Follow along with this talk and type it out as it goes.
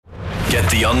Get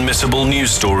the unmissable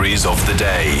news stories of the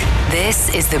day.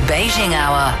 This is the Beijing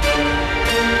Hour.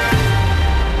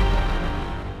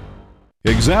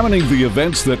 Examining the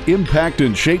events that impact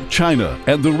and shape China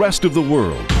and the rest of the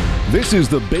world. This is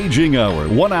the Beijing Hour,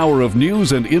 1 hour of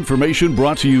news and information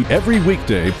brought to you every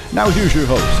weekday. Now here's your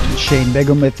host. Shane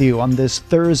Begum with you on this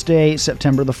Thursday,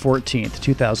 September the 14th,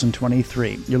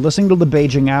 2023. You're listening to the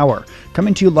Beijing Hour,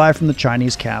 coming to you live from the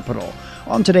Chinese capital.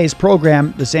 On today's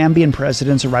program, the Zambian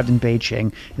president arrived in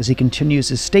Beijing as he continues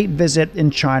his state visit in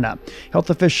China. Health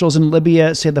officials in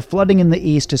Libya say the flooding in the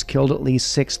east has killed at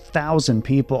least 6,000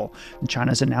 people. And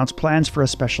China's announced plans for a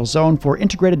special zone for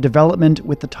integrated development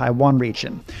with the Taiwan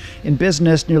region. In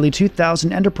business, nearly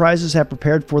 2,000 enterprises have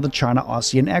prepared for the China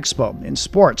ASEAN Expo. In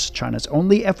sports, China's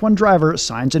only F1 driver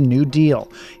signs a new deal.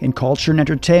 In culture and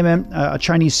entertainment, a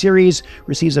Chinese series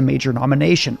receives a major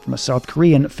nomination from a South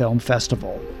Korean film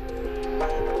festival.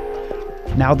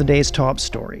 Now the day's top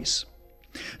stories.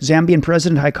 Zambian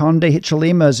President Hakainde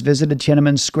Hichilema has visited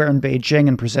Tiananmen Square in Beijing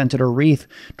and presented a wreath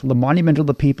to the Monument of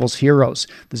the People's Heroes.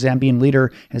 The Zambian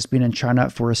leader has been in China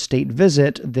for a state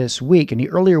visit this week, and he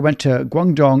earlier went to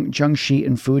Guangdong, Jiangxi,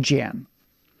 and Fujian.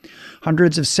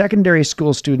 Hundreds of secondary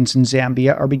school students in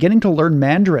Zambia are beginning to learn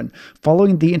Mandarin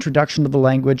following the introduction of the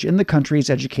language in the country's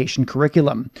education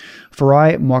curriculum.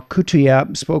 Farai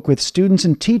Mwakutuya spoke with students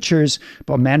and teachers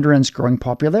about Mandarin's growing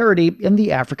popularity in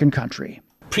the African country.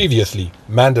 Previously,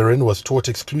 Mandarin was taught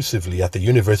exclusively at the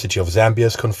University of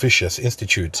Zambia's Confucius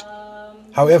Institute.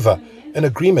 However, an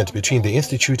agreement between the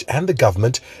institute and the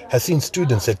government has seen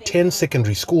students at 10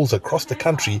 secondary schools across the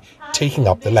country taking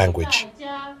up the language.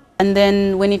 And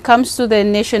then when it comes to the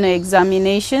national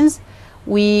examinations,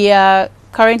 we are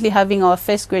currently having our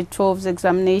first grade 12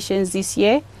 examinations this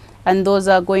year, and those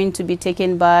are going to be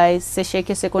taken by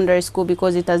Sesheke Secondary School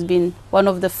because it has been one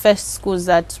of the first schools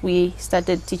that we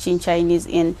started teaching Chinese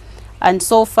in. And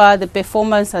so far the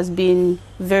performance has been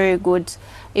very good,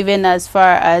 even as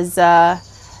far as a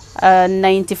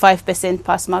 95%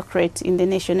 pass mark rate in the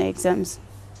national exams.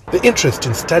 The interest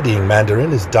in studying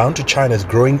Mandarin is down to China's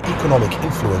growing economic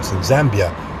influence in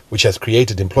Zambia, which has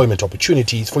created employment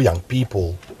opportunities for young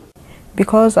people.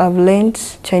 Because I've learned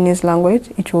Chinese language,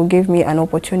 it will give me an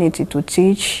opportunity to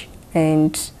teach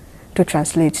and to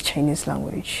translate Chinese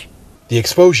language. The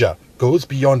exposure goes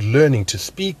beyond learning to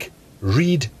speak,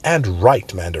 read, and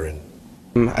write Mandarin.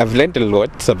 I've learned a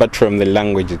lot, apart from the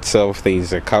language itself. There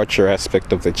is a cultural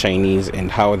aspect of the Chinese and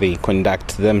how they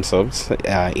conduct themselves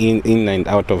in and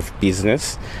out of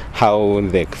business, how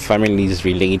the families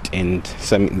relate, and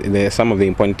some of the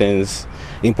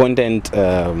important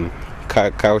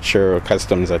cultural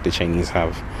customs that the Chinese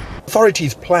have.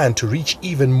 Authorities plan to reach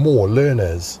even more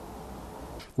learners.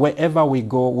 Wherever we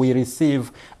go, we receive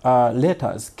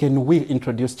letters. Can we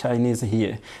introduce Chinese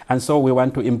here? And so we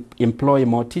want to employ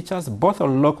more teachers, both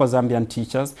local Zambian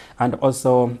teachers and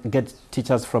also get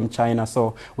teachers from China,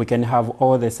 so we can have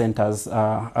all the centers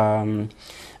run.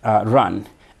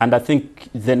 And I think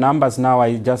the numbers now,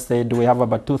 I just said we have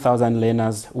about 2,000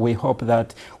 learners. We hope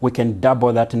that we can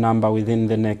double that number within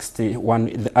the next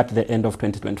at the end of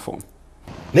 2024.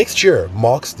 Next year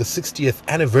marks the 60th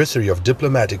anniversary of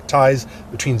diplomatic ties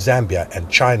between Zambia and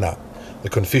China. The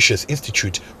Confucius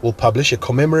Institute will publish a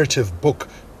commemorative book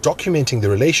documenting the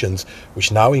relations,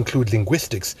 which now include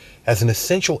linguistics as an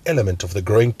essential element of the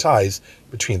growing ties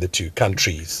between the two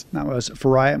countries. That was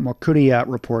Farai Mwakutuya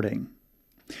reporting.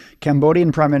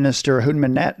 Cambodian Prime Minister Hun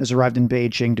Manet has arrived in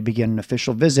Beijing to begin an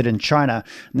official visit in China.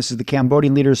 And this is the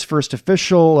Cambodian leader's first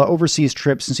official overseas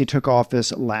trip since he took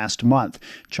office last month.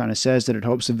 China says that it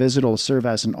hopes the visit will serve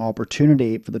as an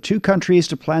opportunity for the two countries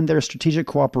to plan their strategic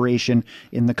cooperation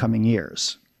in the coming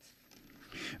years.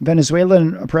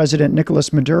 Venezuelan President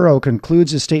Nicolas Maduro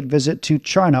concludes his state visit to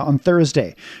China on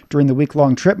Thursday. During the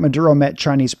week-long trip, Maduro met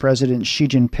Chinese President Xi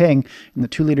Jinping, and the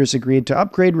two leaders agreed to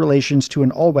upgrade relations to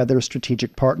an all-weather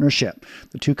strategic partnership.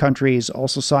 The two countries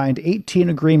also signed 18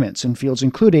 agreements in fields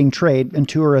including trade and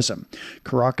tourism.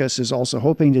 Caracas is also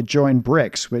hoping to join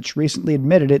BRICS, which recently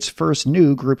admitted its first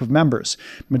new group of members.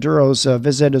 Maduro's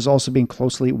visit is also being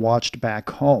closely watched back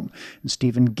home. And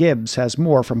Stephen Gibbs has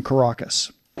more from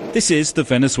Caracas. This is the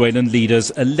Venezuelan leader's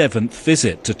 11th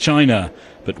visit to China,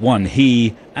 but one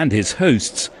he and his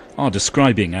hosts are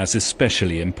describing as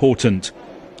especially important.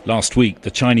 Last week, the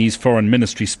Chinese Foreign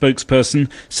Ministry spokesperson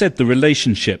said the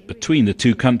relationship between the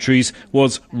two countries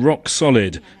was rock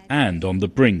solid and on the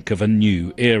brink of a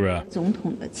new era.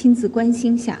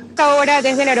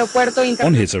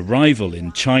 On his arrival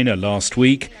in China last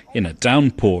week, in a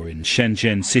downpour in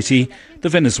Shenzhen city, the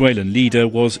Venezuelan leader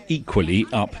was equally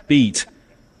upbeat.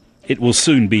 It will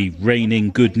soon be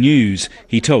raining good news,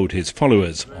 he told his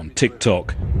followers on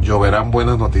TikTok. Lloverán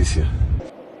buenas noticias.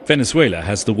 Venezuela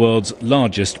has the world's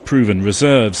largest proven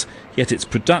reserves, yet its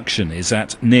production is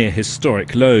at near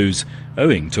historic lows,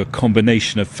 owing to a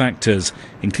combination of factors,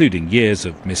 including years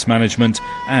of mismanagement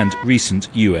and recent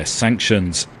US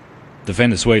sanctions. The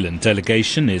Venezuelan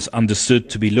delegation is understood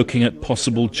to be looking at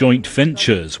possible joint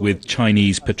ventures with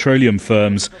Chinese petroleum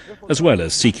firms, as well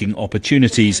as seeking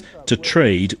opportunities to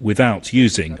trade without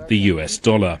using the US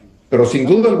dollar. Pero sin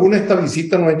duda alguna esta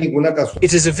visita no es ninguna casualidad.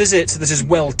 It is a visit that is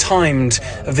well timed,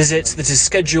 a visit that is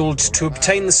scheduled to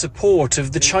obtain the support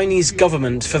of the Chinese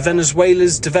government for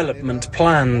Venezuela's development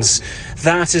plans.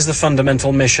 That is the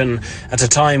fundamental mission, at a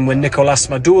time when Nicolás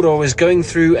Maduro is going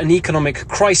through an economic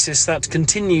crisis that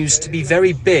continues to be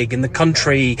very big in the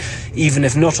country, even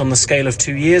if not on the scale of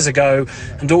 2 years ago,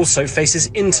 and also faces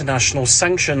international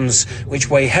sanctions, which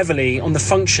weigh heavily on the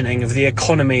functioning of the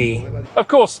economy. Of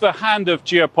course, the hand of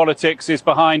geopolitics is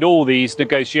behind all these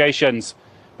negotiations,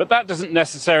 but that doesn't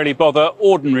necessarily bother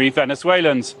ordinary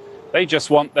Venezuelans. They just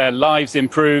want their lives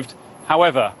improved,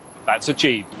 however that's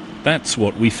achieved. That's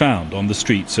what we found on the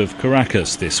streets of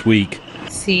Caracas this week.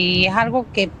 If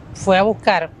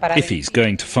he's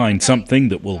going to find something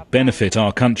that will benefit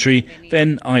our country,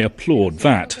 then I applaud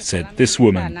that, said this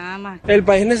woman.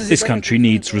 This country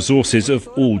needs resources of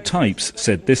all types,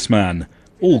 said this man.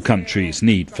 All countries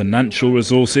need financial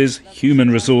resources, human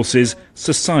resources,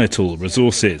 societal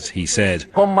resources, he said.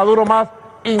 Meanwhile,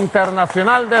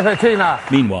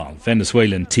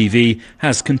 Venezuelan TV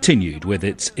has continued with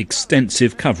its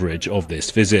extensive coverage of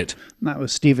this visit. That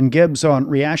was Stephen Gibbs on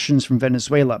reactions from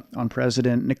Venezuela on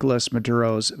President Nicolás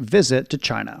Maduro's visit to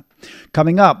China.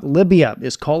 Coming up, Libya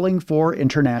is calling for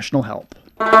international help.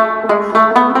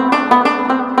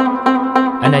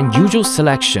 An unusual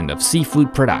selection of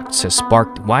seafood products has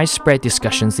sparked widespread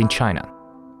discussions in China,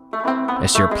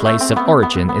 as your place of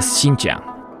origin is Xinjiang,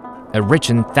 a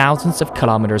region thousands of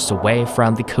kilometers away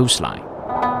from the coastline.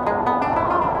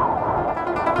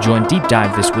 Join Deep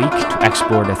Dive this week to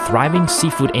explore the thriving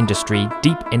seafood industry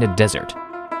deep in the desert.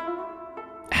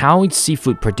 How is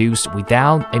seafood produced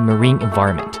without a marine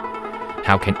environment?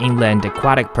 How can inland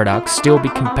aquatic products still be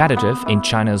competitive in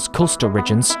China's coastal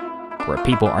regions, where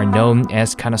people are known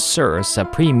as connoisseurs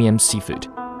of premium seafood?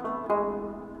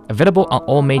 Available on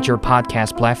all major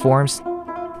podcast platforms.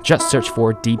 Just search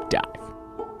for Deep Dive.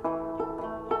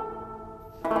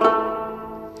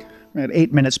 At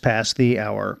 8 minutes past the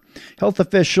hour. Health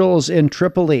officials in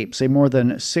Tripoli say more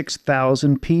than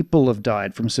 6,000 people have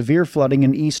died from severe flooding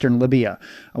in eastern Libya.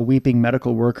 A weeping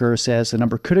medical worker says the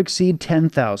number could exceed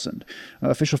 10,000.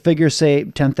 Official figures say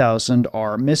 10,000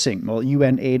 are missing, while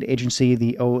UN aid agency,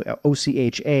 the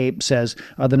OCHA, says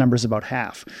the number is about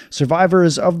half.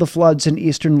 Survivors of the floods in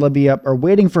eastern Libya are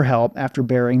waiting for help after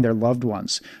burying their loved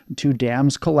ones. 2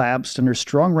 dams collapsed under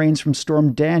strong rains from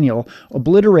Storm Daniel,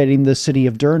 obliterating the city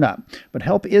of Derna. But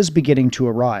help is beginning to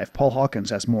arrive. Paul Hawkins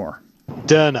has more.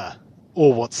 Derna,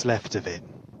 or what's left of it.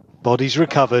 Bodies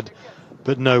recovered,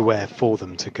 but nowhere for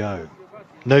them to go.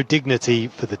 No dignity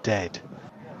for the dead.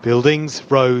 Buildings,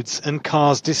 roads and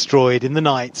cars destroyed in the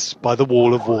nights by the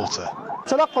wall of water.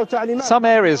 Some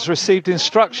areas received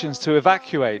instructions to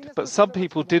evacuate, but some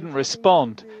people didn't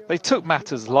respond. They took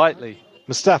matters lightly.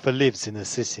 Mustafa lives in the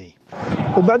city.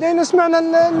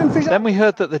 Then we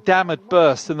heard that the dam had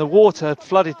burst and the water had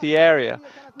flooded the area.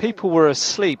 People were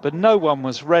asleep, but no one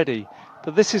was ready.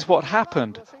 But this is what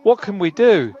happened. What can we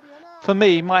do? For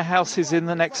me, my house is in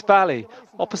the next valley,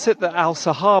 opposite the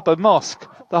Al-Sahaba Mosque.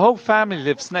 The whole family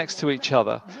lives next to each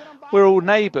other. We're all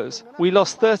neighbours. We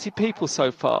lost 30 people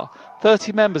so far,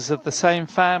 30 members of the same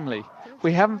family.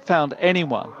 We haven't found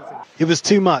anyone. It was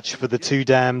too much for the 2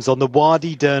 dams on the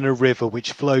Wadi Derna River,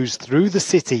 which flows through the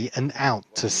city and out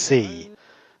to sea.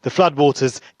 The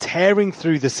floodwaters tearing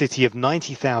through the city of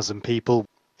 90,000 people.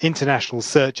 International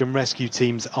search and rescue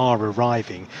teams are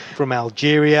arriving from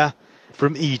Algeria,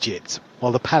 from Egypt,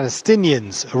 while the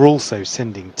Palestinians are also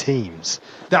sending teams.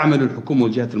 The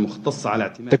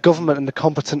government and the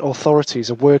competent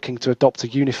authorities are working to adopt a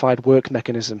unified work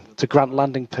mechanism to grant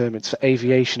landing permits for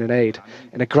aviation and aid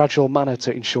in a gradual manner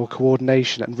to ensure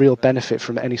coordination and real benefit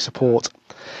from any support.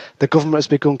 The government has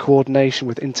begun coordination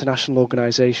with international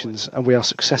organisations and we are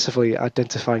successfully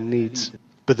identifying needs.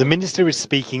 But the minister is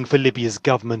speaking for Libya's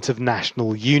government of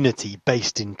national unity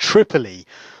based in Tripoli,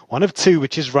 one of 2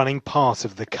 which is running part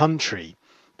of the country.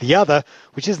 The other,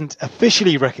 which isn't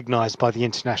officially recognised by the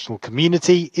international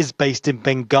community, is based in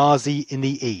Benghazi in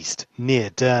the east, near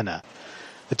Derna.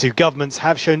 The 2 governments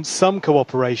have shown some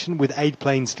cooperation with aid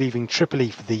planes leaving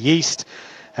Tripoli for the east,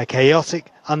 A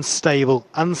chaotic, unstable,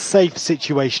 unsafe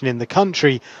situation in the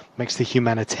country makes the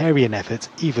humanitarian effort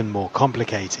even more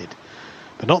complicated.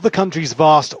 But not the country's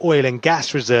vast oil and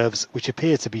gas reserves, which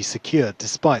appear to be secured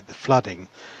despite the flooding,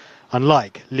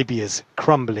 unlike Libya's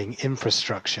crumbling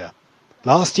infrastructure.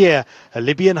 Last year, a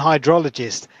Libyan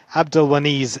hydrologist,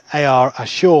 Abdelwaniz Ayar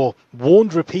Ashur,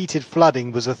 warned repeated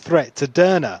flooding was a threat to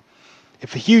Derna.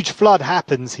 If a huge flood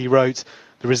happens, he wrote,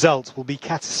 the result will be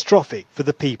catastrophic for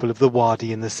the people of the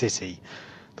Wadi and the city.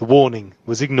 The warning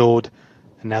was ignored,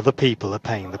 and now the people are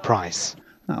paying the price.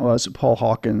 That was Paul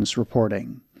Hawkins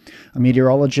reporting. A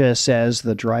meteorologist says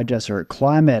the dry desert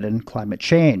climate and climate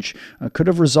change could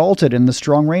have resulted in the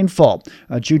strong rainfall.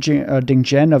 Zhu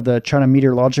Dingzhen of the China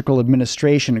Meteorological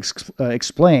Administration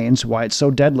explains why it's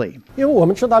so deadly.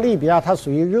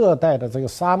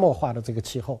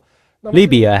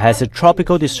 Libya has a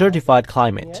tropical desertified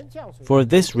climate. For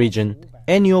this region,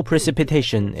 annual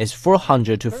precipitation is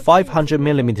 400 to 500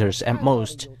 millimeters at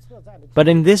most. But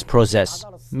in this process,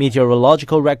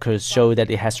 meteorological records show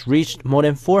that it has reached more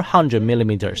than 400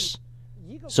 millimeters.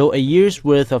 So a year's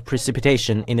worth of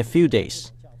precipitation in a few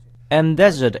days. And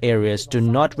desert areas do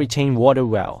not retain water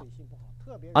well.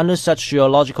 Under such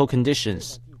geological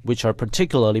conditions, which are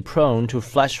particularly prone to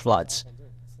flash floods,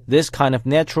 this kind of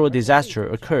natural disaster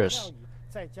occurs.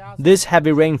 This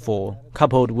heavy rainfall,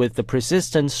 coupled with the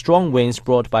persistent strong winds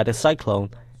brought by the cyclone,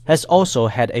 has also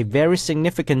had a very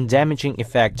significant damaging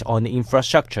effect on the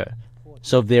infrastructure.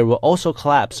 So there were also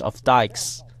collapse of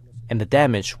dikes, and the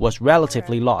damage was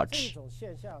relatively large.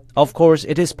 Of course,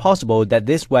 it is possible that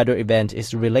this weather event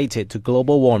is related to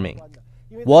global warming.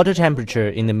 Water temperature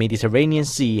in the Mediterranean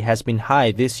Sea has been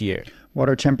high this year.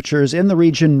 Water temperatures in the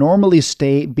region normally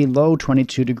stay below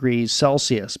 22 degrees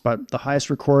Celsius, but the highest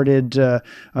recorded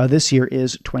this year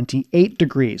is 28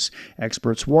 degrees.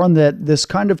 Experts warn that this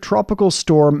kind of tropical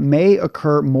storm may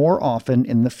occur more often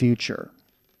in the future.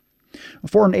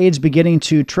 Foreign aid's beginning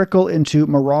to trickle into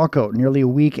Morocco nearly a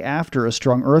week after a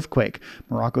strong earthquake.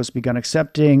 Morocco's begun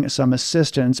accepting some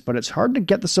assistance, but it's hard to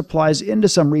get the supplies into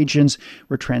some regions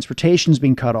where transportation's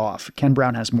been cut off. Ken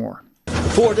Brown has more.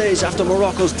 4 days after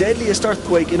Morocco's deadliest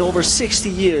earthquake in over 60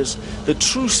 years, the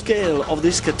true scale of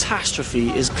this catastrophe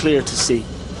is clear to see.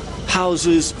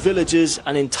 Houses, villages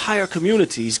and entire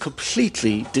communities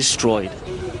completely destroyed.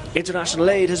 International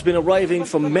aid has been arriving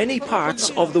from many parts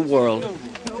of the world.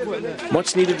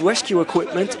 Much needed rescue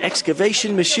equipment,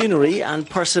 excavation machinery and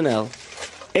personnel.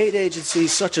 Aid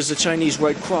agencies such as the Chinese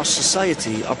Red Cross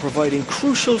Society are providing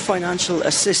crucial financial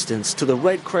assistance to the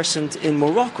Red Crescent in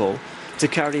Morocco to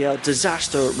carry out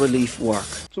disaster relief work.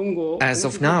 As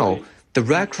of now, the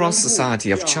Red Cross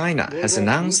Society of China has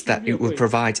announced that it will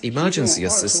provide emergency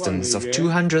assistance of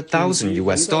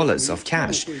 $200,000 of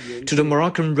cash to the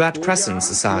Moroccan Red Crescent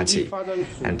Society.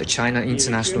 And the China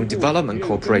International Development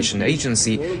Corporation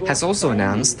Agency has also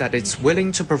announced that it's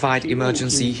willing to provide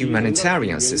emergency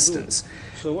humanitarian assistance.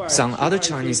 Some other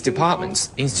Chinese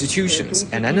departments, institutions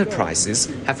and enterprises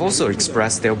have also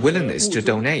expressed their willingness to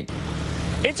donate.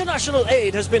 International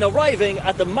aid has been arriving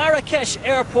at the Marrakesh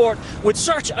airport with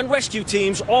search and rescue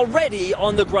teams already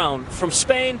on the ground from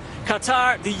Spain,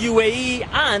 Qatar, the UAE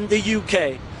and the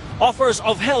UK. Offers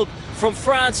of help from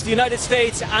France, the United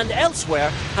States and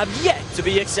elsewhere have yet to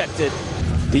be accepted.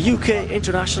 The UK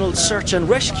International Search and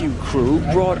Rescue crew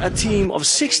brought a team of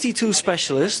 62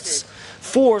 specialists,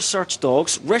 4 search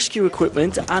dogs, rescue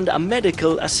equipment and a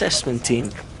medical assessment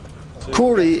team.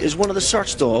 Corey is one of the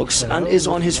search dogs and is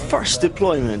on his first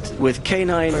deployment with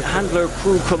Canine Handler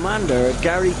Crew Commander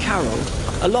Gary Carroll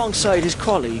alongside his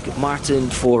colleague Martin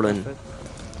Foran.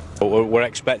 We're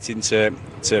expecting to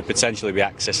potentially be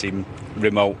accessing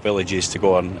remote villages to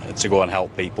go and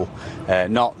help people.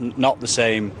 Not the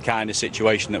same kind of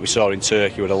situation that we saw in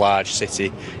Turkey with a large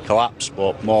city collapse,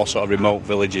 but more sort of remote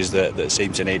villages that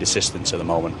seem to need assistance at the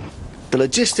moment. The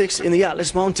logistics in the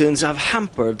Atlas Mountains have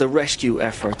hampered the rescue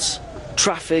efforts.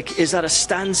 Traffic is at a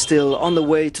standstill on the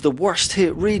way to the worst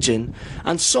hit region,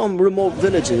 and some remote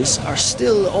villages are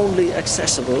still only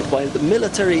accessible by the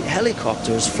military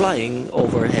helicopters flying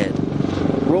overhead.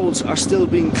 Roads are still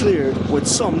being cleared, with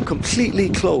some completely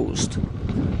closed.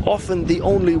 Often the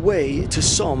only way to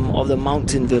some of the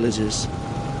mountain villages.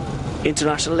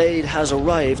 International aid has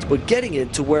arrived, but getting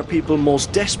it to where people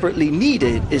most desperately need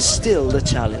it is still the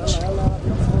challenge.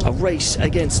 A race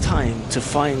against time to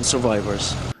find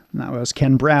survivors. That was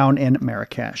Ken Brown in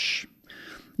Marrakesh.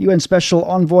 UN Special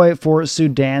Envoy for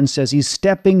Sudan says he's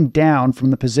stepping down from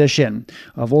the position.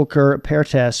 Volker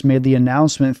Perthes made the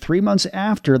announcement 3 months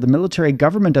after the military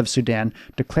government of Sudan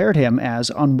declared him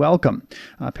as unwelcome.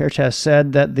 Perthes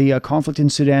said that the conflict in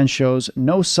Sudan shows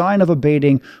no sign of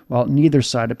abating, while neither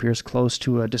side appears close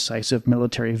to a decisive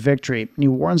military victory. He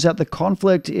warns that the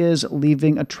conflict is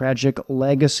leaving a tragic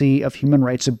legacy of human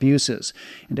rights abuses,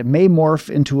 and it may morph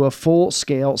into a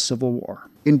full-scale civil war.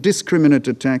 Indiscriminate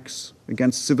attacks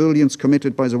against civilians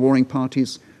committed by the warring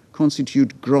parties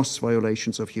constitute gross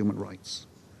violations of human rights.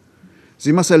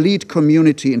 The Masalit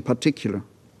community in particular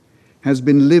has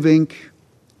been living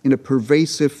in a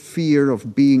pervasive fear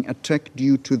of being attacked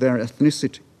due to their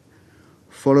ethnicity,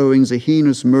 following the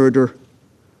heinous murder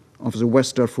of the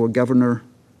West Darfur governor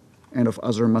and of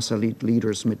other Masalit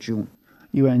leaders mid-June.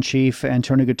 UN Chief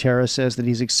Antonio Guterres says that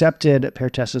he's accepted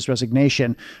Perthes'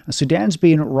 resignation. Sudan's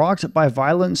been rocked by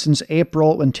violence since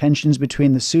April, when tensions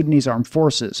between the Sudanese armed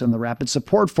forces and the Rapid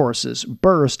Support Forces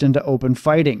burst into open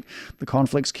fighting. The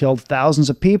conflicts killed thousands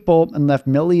of people and left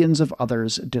millions of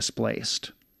others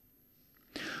displaced.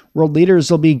 World leaders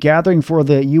will be gathering for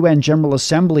the UN General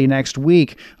Assembly next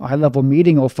week. A high-level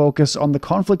meeting will focus on the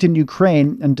conflict in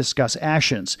Ukraine and discuss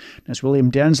actions. As William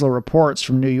Denslow reports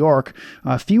from New York,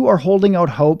 few are holding out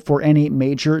hope for any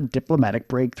major diplomatic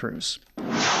breakthroughs.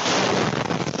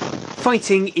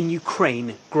 Fighting in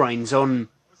Ukraine grinds on,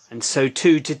 and so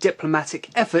too do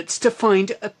diplomatic efforts to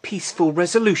find a peaceful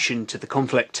resolution to the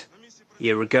conflict. A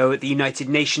year ago at the United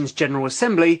Nations General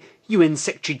Assembly, UN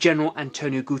Secretary-General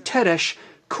Antonio Guterres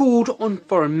called on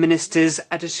foreign ministers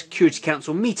at a Security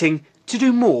Council meeting to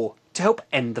do more to help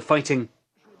end the fighting.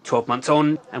 12 months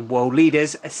on, and world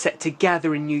leaders are set to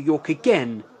gather in New York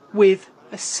again with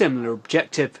a similar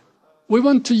objective. We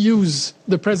want to use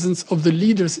the presence of the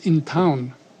leaders in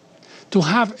town to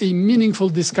have a meaningful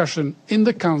discussion in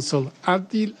the Council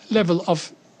at the level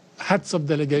of heads of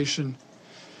delegation,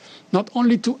 not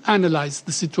only to analyze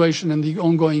the situation and the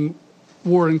ongoing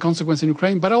war and consequence in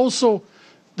Ukraine, but also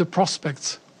the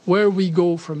prospects, where we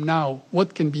go from now,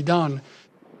 what can be done.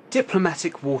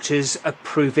 Diplomatic waters are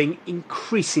proving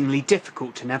increasingly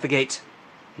difficult to navigate.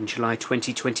 In July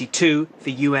 2022,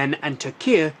 the UN and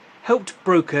Turkey helped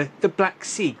broker the Black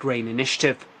Sea Grain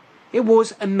Initiative. It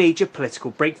was a major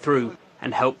political breakthrough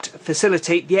and helped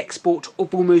facilitate the export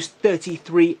of almost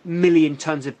 33 million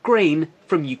tons of grain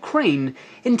from Ukraine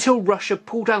until Russia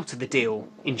pulled out of the deal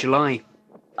in July.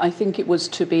 I think it was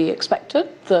to be expected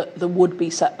that there would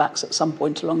be setbacks at some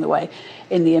point along the way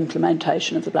in the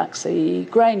implementation of the Black Sea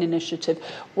Grain Initiative.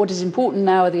 What is important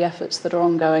now are the efforts that are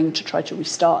ongoing to try to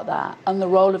restart that, and the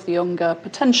role of the UNGA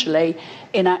potentially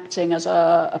in acting as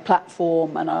a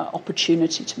platform and an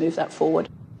opportunity to move that forward.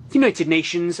 The United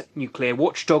Nations nuclear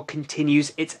watchdog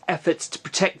continues its efforts to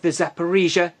protect the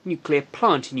Zaporizhzhia nuclear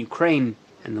plant in Ukraine,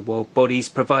 and the world body's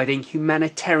providing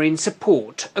humanitarian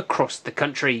support across the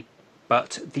country.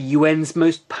 But the UN's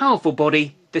most powerful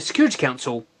body, the Security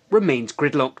Council, remains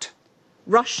gridlocked.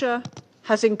 Russia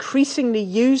has increasingly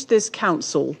used this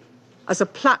council as a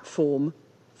platform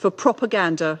for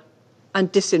propaganda and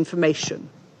disinformation.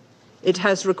 It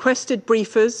has requested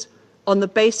briefers on the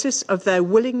basis of their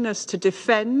willingness to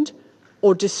defend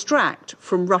or distract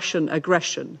from Russian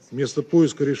aggression. Instead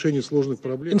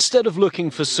of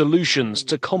looking for solutions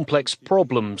to complex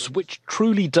problems, which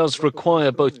truly does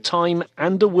require both time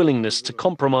and a willingness to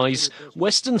compromise,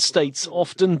 Western states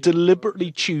often deliberately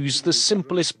choose the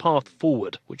simplest path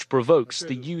forward, which provokes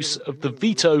the use of the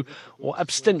veto or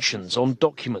abstentions on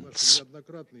documents.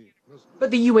 But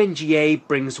the UNGA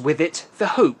brings with it the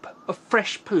hope of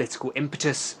fresh political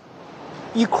impetus.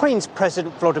 Ukraine's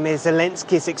President Volodymyr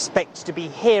Zelensky is expected to be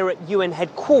here at UN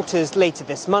headquarters later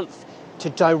this month to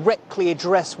directly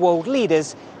address world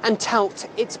leaders and tout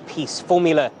its peace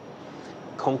formula.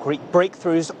 Concrete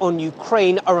breakthroughs on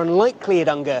Ukraine are unlikely at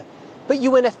UNGA, but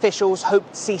UN officials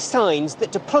hope to see signs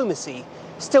that diplomacy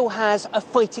still has a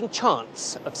fighting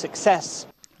chance of success.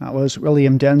 That was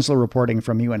William Denslow reporting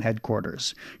from UN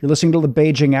headquarters. You're listening to the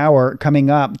Beijing Hour.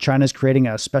 Coming up, China's creating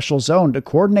a special zone to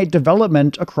coordinate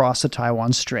development across the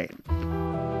Taiwan Strait.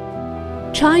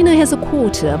 China has a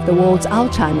quarter of the world's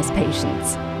Alzheimer's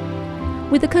patients.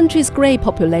 With the country's grey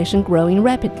population growing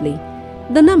rapidly,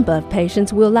 the number of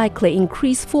patients will likely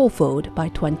increase fourfold by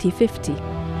 2050.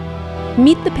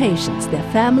 Meet the patients,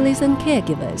 their families and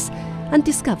caregivers, and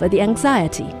discover the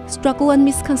anxiety, struggle and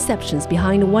misconceptions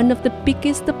behind one of the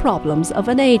biggest problems of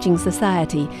an aging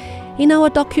society in our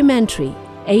documentary,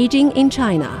 Aging in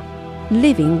China,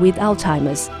 Living with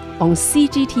Alzheimer's, on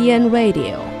CGTN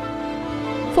Radio.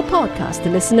 For podcast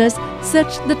listeners,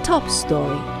 search The Top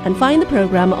Story and find the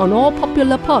program on all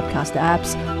popular podcast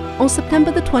apps on September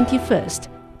the 21st,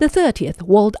 the 30th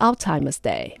World Alzheimer's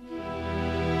Day.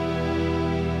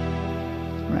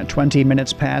 At 20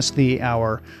 minutes past the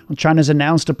hour, China's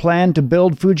announced a plan to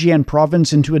build Fujian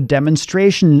province into a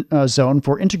demonstration zone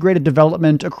for integrated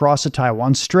development across the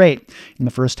Taiwan Strait. In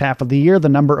the first half of the year, the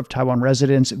number of Taiwan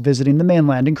residents visiting the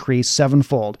mainland increased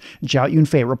sevenfold. Zhao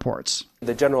Yunfei reports.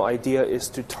 The general idea is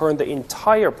to turn the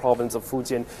entire province of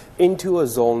Fujian into a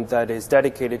zone that is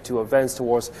dedicated to advance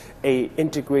towards an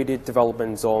integrated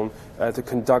development zone to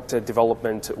conduct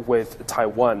development with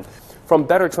Taiwan. From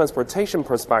better transportation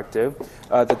perspective,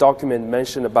 the document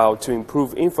mentioned about to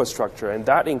improve infrastructure, and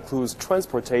that includes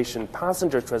transportation,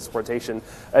 passenger transportation,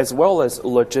 as well as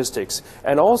logistics,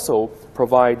 and also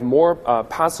provide more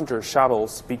passenger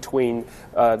shuttles between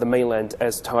the mainland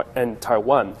and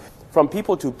Taiwan. From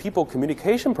people-to-people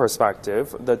communication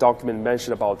perspective, the document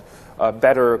mentioned about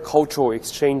better cultural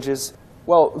exchanges.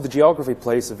 Well, the geography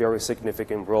plays a very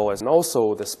significant role, and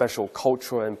also the special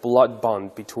cultural and blood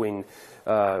bond between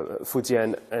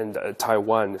Fujian and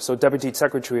Taiwan. So Deputy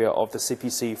Secretary of the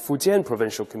CPC Fujian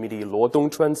Provincial Committee Luo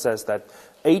Dongchuan says that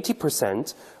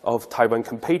 80% of Taiwan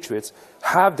compatriots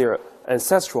have their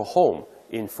ancestral home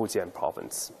in Fujian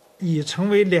province.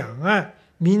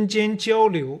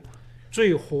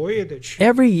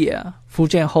 Every year,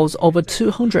 Fujian holds over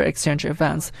 200 exchange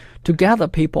events to gather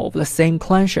people of the same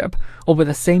clanship or with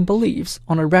the same beliefs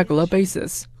on a regular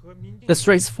basis. The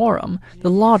Straits Forum, the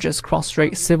largest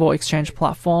cross-Strait civil exchange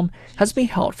platform, has been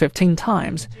held 15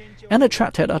 times and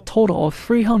attracted a total of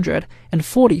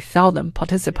 340,000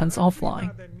 participants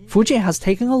offline. Fujian has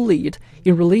taken a lead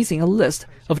in releasing a list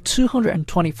of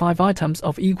 225 items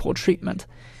of equal treatment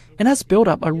and has built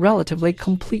up a relatively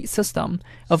complete system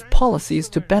of policies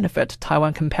to benefit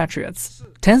Taiwan compatriots.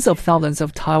 Tens of thousands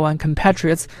of Taiwan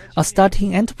compatriots are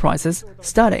starting enterprises,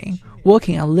 studying,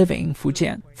 working and living in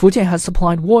Fujian. Fujian has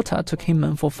supplied water to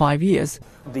Kinmen for 5 years.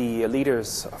 The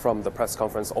leaders from the press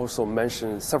conference also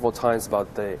mentioned several times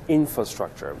about the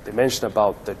infrastructure. They mentioned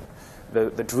about the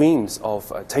dreams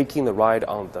of taking the ride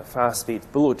on the fast-speed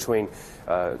bullet train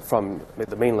from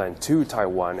the mainland to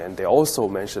Taiwan, and they also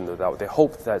mentioned that they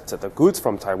hope that the goods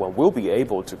from Taiwan will be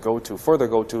able to further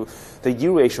go to the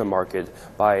Eurasia market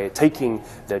by taking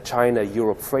the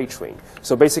China-Europe freight train.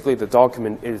 So basically the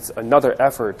document is another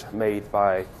effort made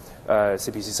by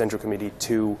CPC Central Committee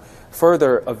to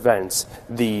further advance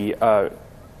the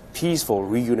peaceful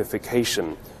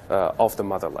reunification of the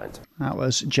motherland. That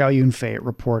was Zhao Yunfei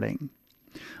reporting.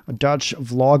 A Dutch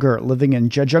vlogger living in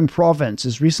Zhejiang province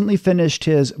has recently finished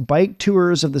his bike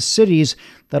tours of the cities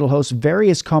that'll host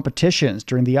various competitions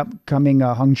during the upcoming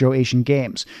Hangzhou Asian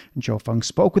Games. Zhou Feng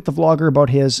spoke with the vlogger about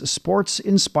his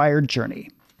sports-inspired journey.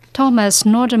 Thomas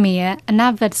Noordermeer, an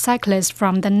avid cyclist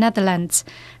from the Netherlands,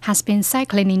 has been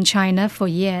cycling in China for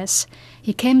years.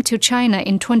 He came to China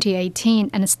in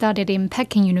 2018 and studied in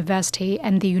Peking University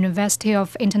and the University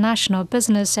of International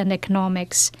Business and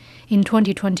Economics. In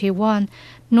 2021,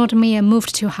 Noordermeer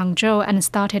moved to Hangzhou and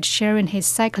started sharing his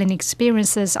cycling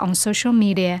experiences on social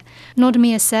media.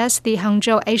 Noordermeer says the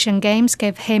Hangzhou Asian Games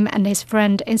gave him and his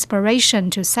friend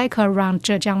inspiration to cycle around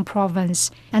Zhejiang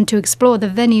province and to explore the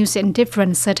venues in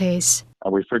different cities.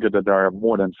 We figured that there are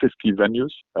more than 50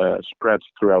 venues spread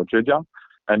throughout Zhejiang.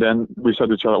 And then we said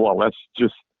to each other, well, let's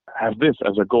just have this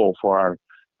as a goal for our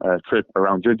trip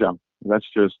around Zhejiang. Let's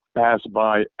just pass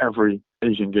by every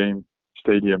Asian game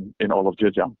stadium in all of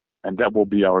Zhejiang. And that will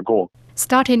be our goal.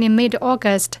 Starting in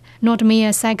mid-August,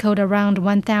 Noordermeer cycled around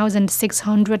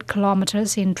 1,600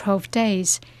 kilometers in 12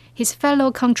 days. His fellow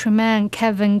countryman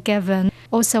Kevin Gavin,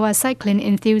 also a cycling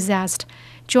enthusiast,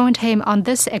 joined him on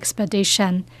this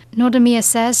expedition. Noordermeer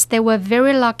says they were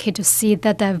very lucky to see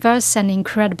the diverse and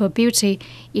incredible beauty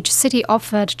each city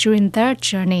offered during their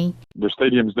journey. The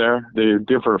stadiums there, they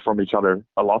differ from each other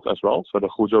a lot as well. So the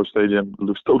Huzhou Stadium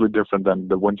looks totally different than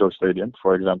the Wenzhou Stadium,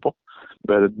 for example.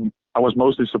 But I was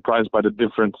mostly surprised by the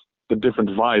different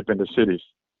vibe in the cities.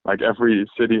 Like every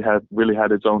city really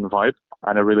had its own vibe,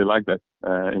 and I really liked that.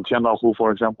 In Tiandaohu,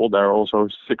 for example, there are also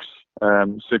six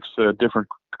different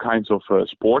kinds of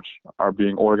sports are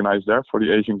being organized there for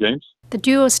the Asian Games. The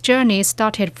duo's journey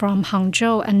started from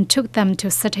Hangzhou and took them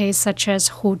to cities such as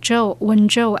Huzhou,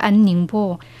 Wenzhou, and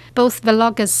Ningbo. Both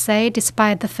vloggers say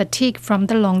despite the fatigue from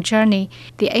the long journey,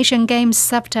 the Asian Games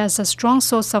served as a strong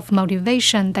source of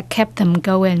motivation that kept them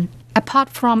going. Apart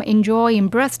from enjoying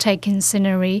breathtaking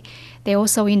scenery, they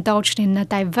also indulged in a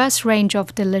diverse range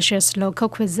of delicious local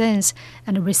cuisines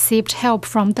and received help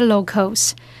from the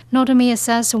locals. Noordermeer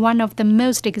says one of the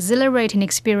most exhilarating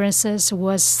experiences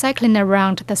was cycling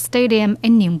around the stadium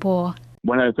in Ningbo.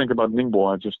 When I think about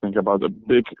Ningbo, I just think about a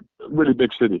big really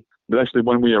big city. But actually,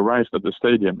 when we arrived at the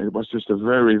stadium, it was just a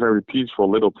very, very peaceful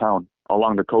little town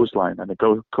along the coastline. And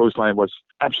the coastline was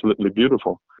absolutely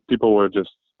beautiful. People were just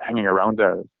hanging around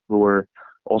there. We were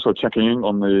also checking in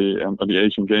on the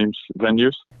Asian Games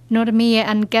venues. Nordmir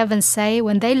and Gavin say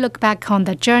when they look back on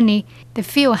the journey, they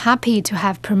feel happy to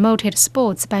have promoted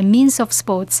sports by means of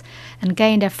sports and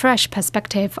gained a fresh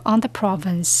perspective on the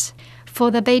province.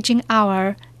 For the Beijing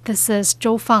Hour, this is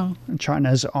Zhou Fang. China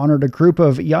has honored a group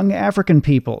of young African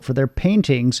people for their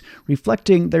paintings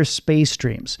reflecting their space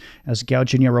dreams. As Gao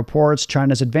Jinya reports,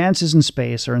 China's advances in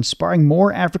space are inspiring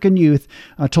more African youth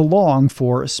to long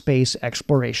for space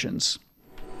explorations.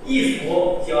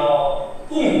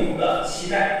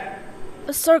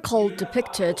 A circle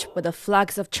depicted with the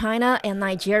flags of China and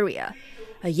Nigeria.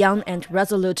 A young and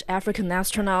resolute African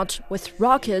astronaut with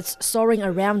rockets soaring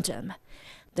around him.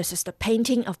 This is the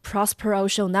painting of Prospero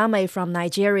Shoname from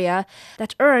Nigeria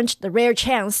that earned the rare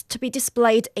chance to be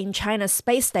displayed in China's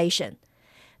space station.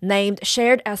 Named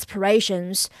Shared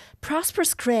Aspirations,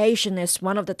 Prosper's creation is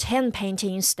one of the 10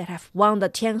 paintings that have won the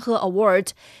Tianhe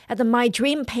Award at the My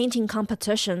Dream Painting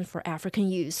Competition for African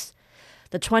Youth.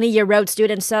 The 20-year-old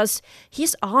student says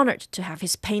he's honored to have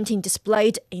his painting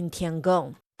displayed in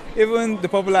Tiangong. Even the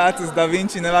popular artist Da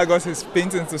Vinci never got his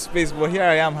painting to space, but here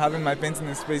I am having my painting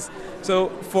in space. So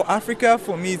for Africa,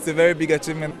 for me, it's a very big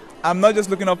achievement. I'm not just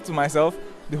looking up to myself.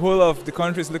 The whole of the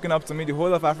country is looking up to me. The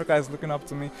whole of Africa is looking up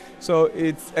to me. So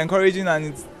it's encouraging and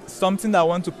it's something that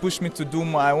want to push me to do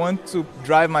more. I want to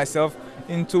drive myself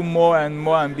into more and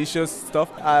more ambitious stuff.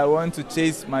 I want to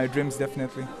chase my dreams,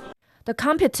 definitely. The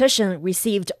competition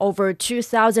received over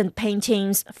 2,000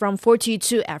 paintings from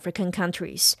 42 African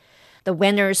countries. The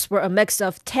winners were a mix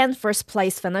of 10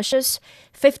 first-place finishes,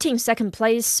 15 second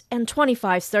place, and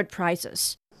 25 third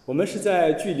prizes. At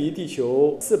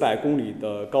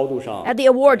the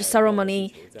award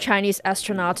ceremony, Chinese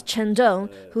astronaut Chen Dong,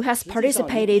 who has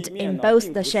participated in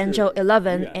both the Shenzhou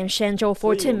 11 and Shenzhou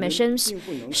 14 missions,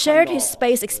 shared his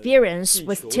space experience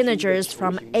with teenagers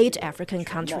from 8 African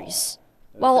countries.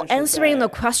 While answering the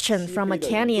question from a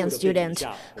Kenyan student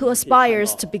who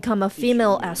aspires to become a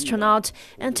female astronaut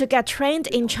and to get trained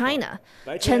in China,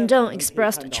 Chen Dong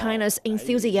expressed China's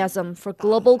enthusiasm for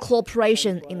global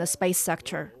cooperation in the space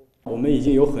sector.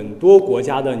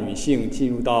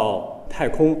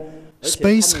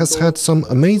 Space has had some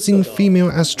amazing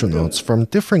female astronauts from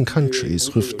different countries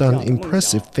who've done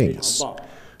impressive things.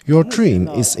 Your dream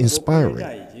is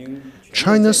inspiring.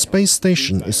 China's space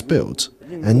station is built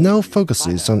and now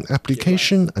focuses on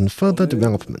application and further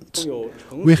development.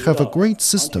 We have a great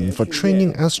system for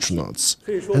training astronauts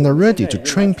and are ready to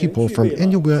train people from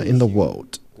anywhere in the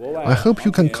world. I hope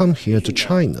you can come here to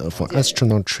China for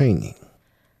astronaut training.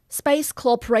 Space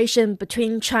cooperation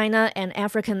between China and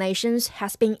African nations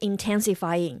has been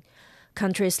intensifying.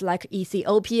 Countries like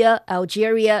Ethiopia,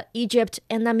 Algeria, Egypt,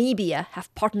 and Namibia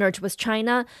have partnered with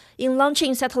China in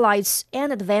launching satellites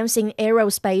and advancing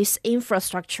aerospace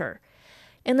infrastructure.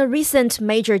 In a recent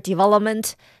major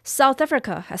development, South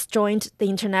Africa has joined the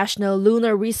International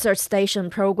Lunar Research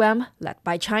Station program led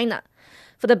by China.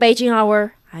 For the Beijing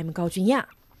Hour, I'm Gao Junya.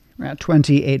 At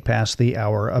 28 past the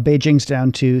hour, Beijing's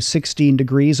down to 16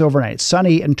 degrees overnight.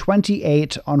 Sunny and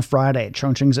 28 on Friday.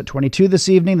 Chongqing's at 22 this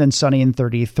evening, then sunny and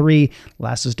 33.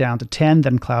 Lhasa is down to 10,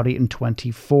 then cloudy and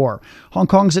 24. Hong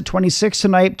Kong's at 26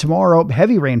 tonight. Tomorrow,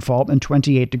 heavy rainfall and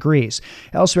 28 degrees.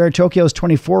 Elsewhere, Tokyo's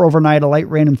 24 overnight, a light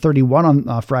rain and 31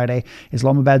 on Friday.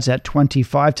 Islamabad's at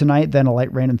 25 tonight, then a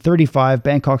light rain and 35.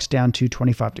 Bangkok's down to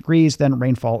 25 degrees, then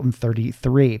rainfall and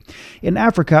 33. In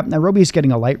Africa, Nairobi's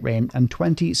getting a light rain and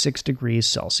 26 degrees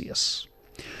Celsius.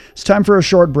 It's time for a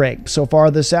short break. So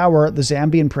far this hour, the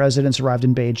Zambian president's arrived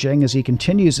in Beijing as he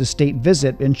continues his state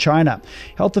visit in China.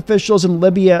 Health officials in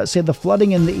Libya say the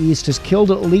flooding in the east has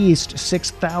killed at least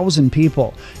 6,000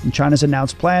 people, and China's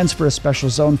announced plans for a special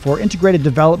zone for integrated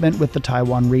development with the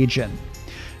Taiwan region.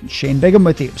 Shane Bigham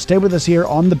with you. Stay with us here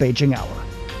on the Beijing Hour.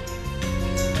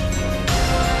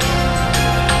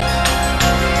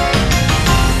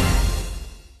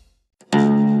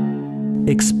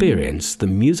 Experience the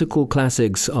musical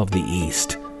classics of the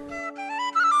East.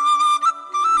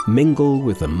 Mingle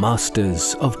with the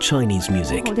masters of Chinese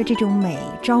music.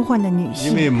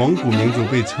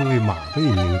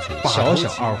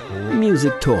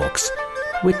 Music talks.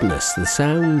 Witness the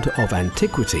sound of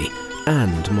antiquity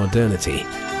and modernity.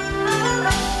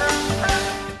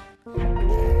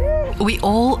 We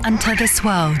all enter this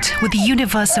world with a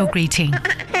universal greeting.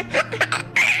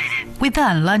 We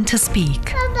then learn to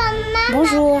speak.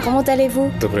 Bonjour, comment allez-vous?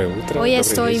 Hoy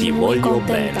estoy muy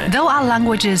contenta. Though our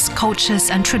languages, cultures,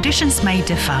 and traditions may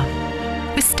differ,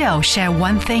 we still share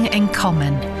one thing in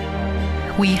common: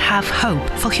 we have hope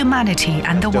for humanity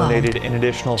and the world. An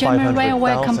additional German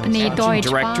railway company Deutsche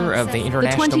Director of the Bahn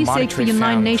International says the 26th Monetary United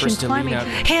Fund, Nations Kristalina.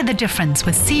 Climate Hear the difference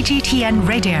with CGTN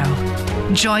Radio.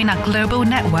 Join our global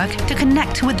network to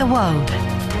connect with the world.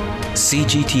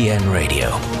 CGTN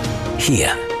Radio.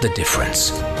 Hear the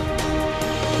difference.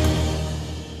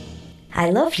 I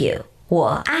love you.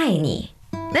 我爱你.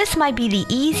 This might be the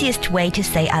easiest way to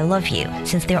say I love you,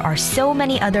 since there are so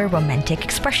many other romantic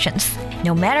expressions.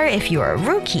 No matter if you're a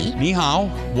rookie 你好，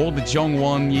我的中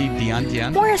文一点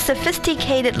点 or a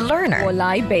sophisticated learner, 我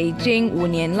来北京5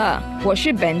年了，我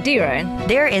是本地人。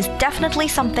 there is definitely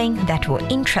something that will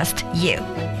interest you.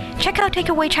 Check out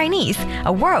Takeaway Chinese,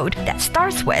 a word that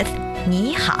starts with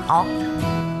你好.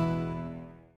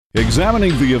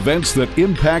 Examining the events that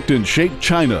impact and shape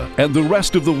China and the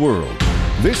rest of the world.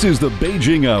 This is the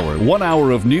Beijing Hour, 1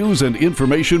 hour of news and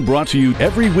information brought to you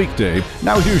every weekday.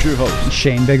 Now here's your host,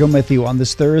 Shane Bigham with you on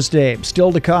this Thursday.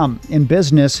 Still to come, in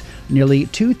business, nearly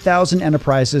 2,000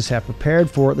 enterprises have prepared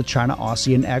for the China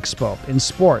ASEAN Expo. In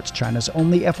sports, China's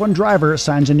only F1 driver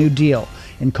signs a new deal.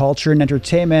 In culture and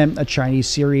entertainment, a Chinese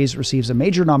series receives a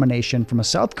major nomination from a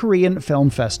South Korean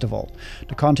film festival.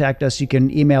 To contact us, you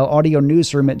can email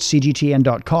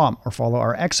audionewsroom@cgtn.com or follow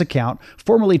our X account,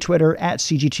 formerly Twitter,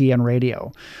 @CGTN Radio.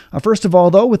 First of all,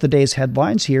 though, with the day's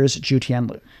headlines, here's Zhu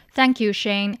Tianlu. Thank you,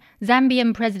 Shane.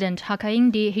 Zambian President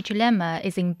Hakainde Hichilema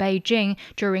is in Beijing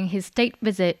during his state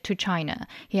visit to China.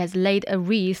 He has laid a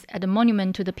wreath at the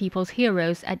Monument to the People's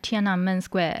Heroes at Tiananmen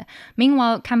Square.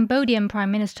 Meanwhile, Cambodian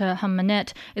Prime Minister Hun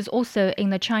Manet is also in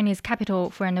the Chinese capital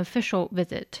for an official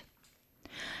visit.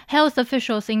 Health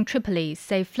officials in Tripoli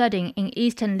say flooding in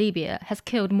eastern Libya has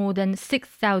killed more than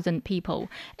 6,000 people.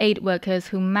 Aid workers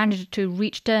who managed to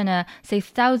reach Derna say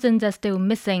thousands are still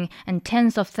missing and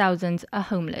tens of thousands are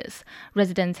homeless.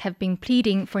 Residents have been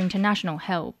pleading for international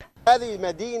help.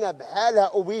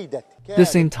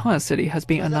 This entire city has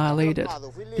been annihilated.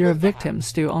 There are victims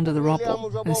still under the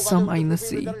rubble, and some are in the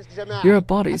sea. There are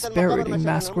bodies buried in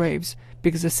mass graves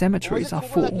because the cemeteries are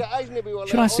full.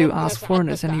 Should I still ask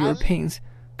foreigners and Europeans,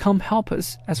 come help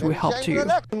us as we help you?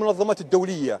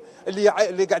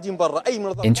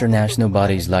 International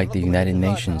bodies like the United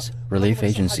Nations, relief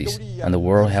agencies, and the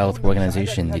World Health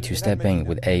Organization need to step in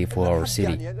with aid for our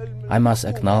city. I must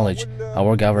acknowledge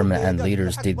our government and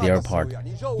leaders did their part.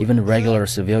 Even regular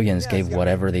civilians gave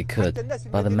whatever they could,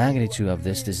 but the magnitude of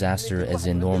this disaster is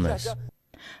enormous.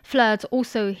 Floods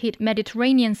also hit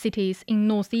Mediterranean cities in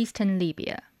northeastern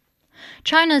Libya.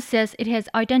 China says it has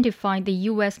identified the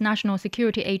U.S. National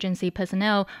Security Agency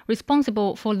personnel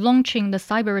responsible for launching the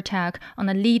cyber attack on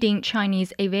a leading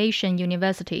Chinese aviation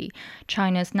university.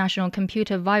 China's National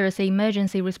Computer Virus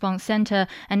Emergency Response Center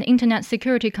and internet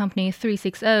security company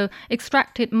 360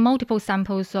 extracted multiple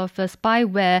samples of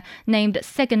spyware named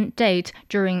Second Date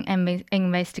during an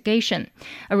investigation.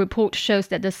 A report shows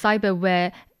that the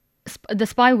spyware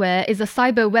is a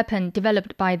cyber weapon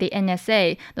developed by the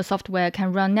NSA. The software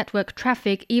can run network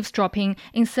traffic, eavesdropping,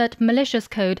 insert malicious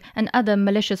code, and other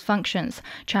malicious functions.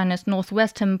 China's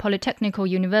Northwestern Polytechnical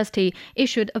University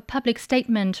issued a public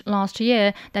statement last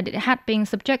year that it had been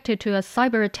subjected to a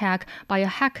cyber attack by a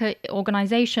hacker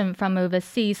organization from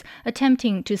overseas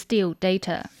attempting to steal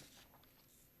data.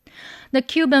 The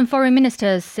Cuban foreign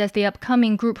minister says the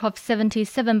upcoming Group of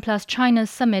 77 plus China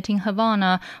summit in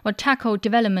Havana will tackle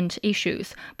development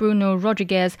issues. Bruno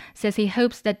Rodriguez says he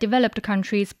hopes that developed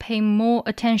countries pay more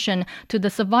attention to the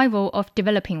survival of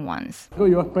developing ones.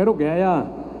 I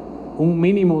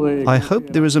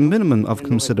hope there is a minimum of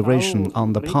consideration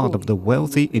on the part of the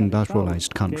wealthy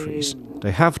industrialized countries.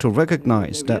 They have to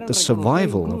recognize that the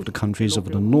survival of the countries of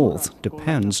the North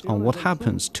depends on what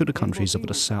happens to the countries of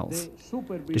the South.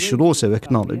 They should also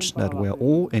acknowledge that we are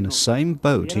all in the same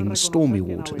boat in stormy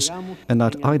waters, and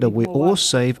that either we all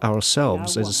save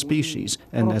ourselves as a species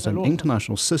and as an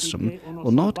international system,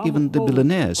 or not even the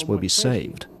billionaires will be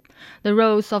saved. The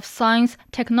roles of science,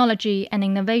 technology, and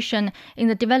innovation in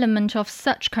the development of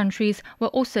such countries will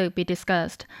also be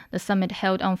discussed. The summit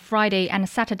held on Friday and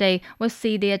Saturday will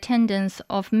see the attendance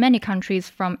of many countries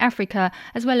from Africa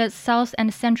as well as South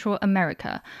and Central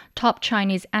America. Top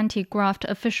Chinese anti-graft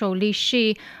official Li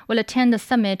Shi will attend the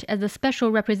summit as the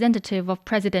special representative of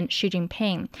President Xi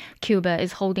Jinping. Cuba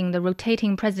is holding the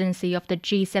rotating presidency of the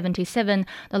G77,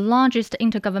 the largest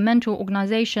intergovernmental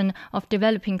organization of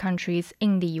developing countries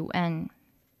in the UN.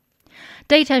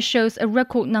 Data shows a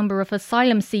record number of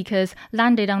asylum seekers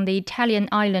landed on the Italian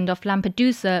island of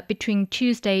Lampedusa between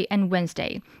Tuesday and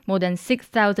Wednesday. More than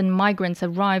 6,000 migrants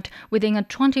arrived within a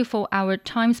 24-hour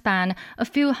time span, a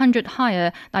few hundred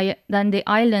higher than the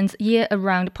island's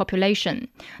year-round population.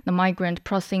 The migrant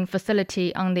processing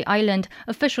facility on the island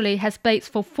officially has space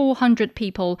for 400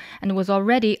 people and was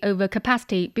already over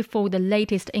capacity before the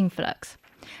latest influx.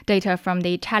 Data from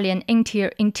the Italian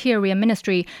Interior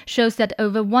Ministry shows that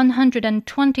over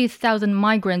 120,000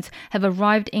 migrants have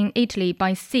arrived in Italy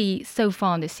by sea so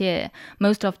far this year.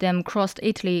 Most of them crossed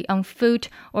Italy on foot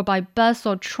or by bus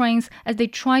or trains as they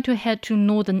try to head to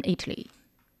northern Italy.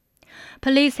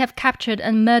 Police have captured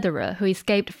a murderer who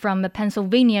escaped from a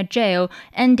Pennsylvania jail,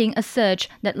 ending a search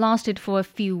that lasted for a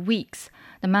few weeks.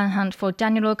 The manhunt for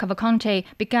Danilo Cavalcante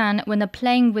began when a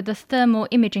plane with a thermal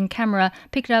imaging camera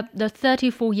picked up the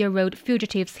 34-year-old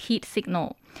fugitive's heat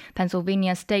signal.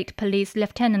 Pennsylvania State Police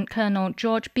Lieutenant Colonel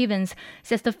George Bivens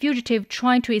says the fugitive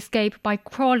tried to escape by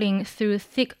crawling through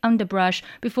thick underbrush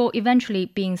before eventually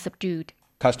being subdued.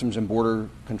 Customs and Border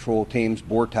Control teams,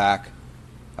 BORTAC,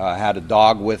 had a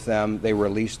dog with them. They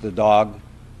released the dog.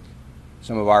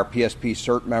 Some of our PSP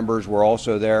CERT members were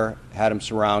also there, had him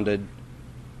surrounded.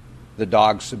 The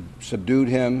dog subdued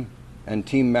him, and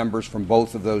team members from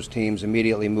both of those teams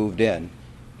immediately moved in.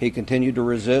 He continued to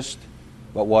resist,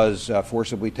 but was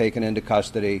forcibly taken into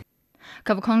custody.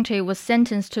 Cavalcante was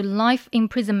sentenced to life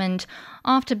imprisonment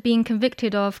after being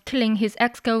convicted of killing his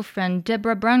ex-girlfriend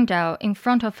Deborah Brandau in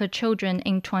front of her children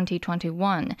in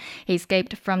 2021. He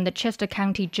escaped from the Chester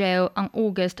County Jail on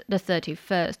August the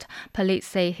 31st. Police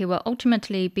say he will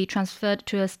ultimately be transferred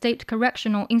to a state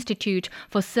correctional institute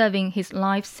for serving his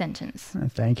life sentence.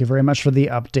 Thank you very much for the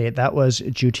update. That was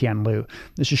Jutian Liu.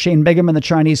 This is Shane Bigham in the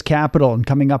Chinese capital, and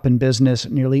coming up in business,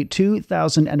 nearly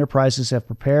 2,000 enterprises have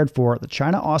prepared for the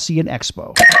China-ASEAN Expo.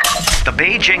 The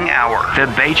Beijing Hour.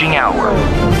 The Beijing Hour.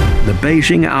 The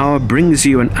Beijing Hour brings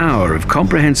you an hour of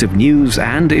comprehensive news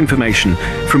and information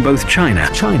from both China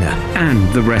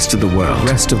and the rest of the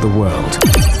world.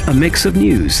 A mix of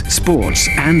news, sports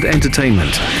and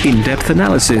entertainment. In-depth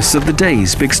analysis of the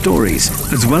day's big stories,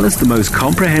 as well as the most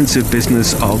comprehensive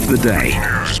business of the day.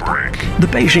 The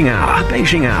Beijing Hour. The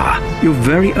Beijing Hour. Your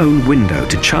very own window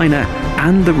to China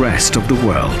and the rest of the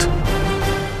world.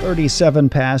 37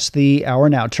 past the hour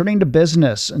now. Turning to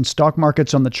business, and stock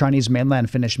markets on the Chinese mainland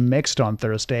finished mixed on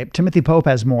Thursday. Timothy Pope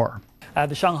has more.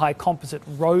 The Shanghai Composite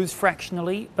rose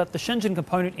fractionally, but the Shenzhen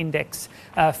Component Index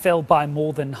fell by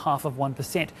more than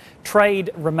 0.5%. Trade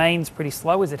remains pretty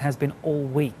slow, as it has been all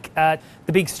week. The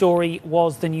big story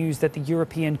was the news that the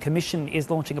European Commission is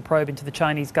launching a probe into the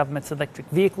Chinese government's electric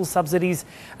vehicle subsidies.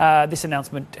 This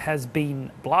announcement has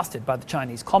been blasted by the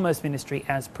Chinese Commerce Ministry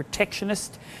as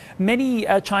protectionist. Many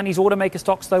Chinese automaker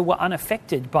stocks, though, were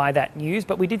unaffected by that news,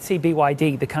 but we did see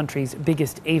BYD, the country's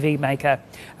biggest EV maker,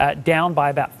 down by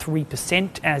about 3%,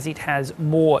 as it has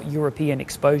more European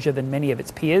exposure than many of its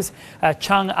peers.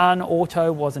 Chang'an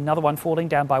Auto was another one, falling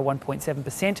down by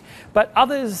 1.7%, but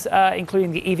others,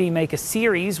 including the EV maker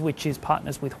Series, which is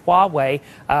partners with Huawei,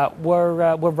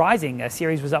 were rising.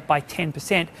 Series was up by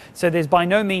 10%, so there's by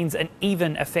no means an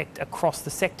even effect across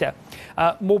the sector.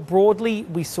 More broadly,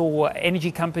 we saw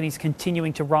energy companies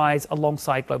continuing to rise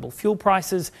alongside global fuel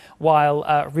prices,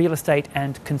 while real estate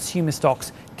and consumer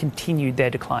stocks continued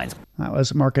their declines. That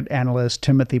was market analyst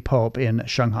Timothy Pope in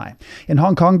Shanghai. In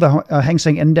Hong Kong, the Hang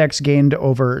Seng Index gained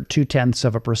over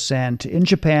 0.2%. In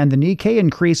Japan, the Nikkei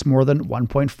increased more than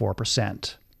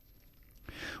 1.4%.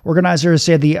 Organizers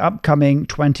say the upcoming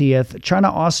 20th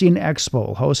China-ASEAN Expo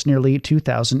will host nearly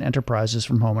 2,000 enterprises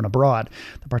from home and abroad.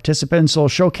 The participants will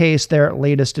showcase their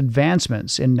latest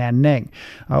advancements in Nanning.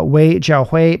 Wei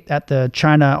Jiahui at the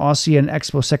China-ASEAN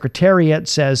Expo Secretariat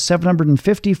says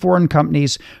 750 foreign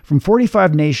companies from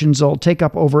 45 nations will take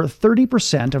up over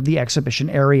 30% of the exhibition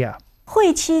area.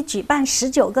 We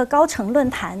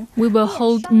will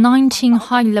hold 19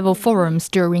 high-level forums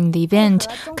during the event,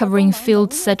 covering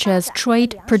fields such as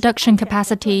trade, production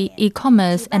capacity,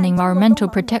 e-commerce, and environmental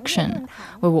protection.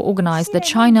 We will organize the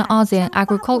China-ASEAN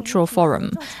Agricultural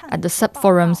Forum. At the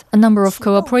sub-forums, a number of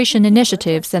cooperation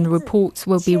initiatives and reports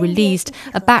will be released,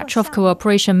 a batch of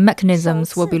cooperation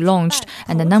mechanisms will be launched,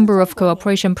 and a number of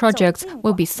cooperation projects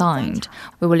will be signed.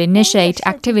 We will initiate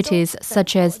activities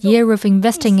such as Year of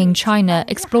Investing in China,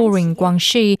 Exploring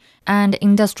Guangxi, and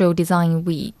Industrial Design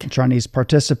Week. Chinese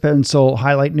participants will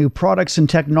highlight new products and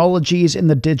technologies in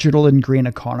the digital and green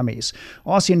economies.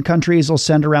 ASEAN countries will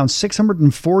send around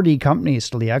 640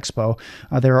 companies to the expo.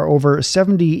 There are over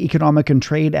 70 economic and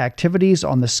trade activities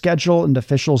on the schedule, and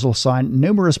officials will sign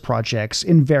numerous projects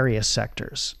in various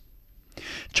sectors.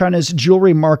 China's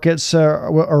jewelry markets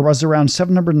was around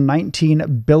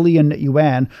 719 billion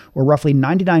yuan, or roughly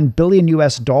 $99 billion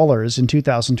in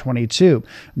 2022.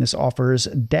 And this offers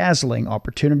dazzling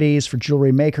opportunities for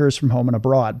jewelry makers from home and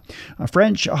abroad.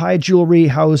 French high jewelry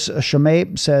house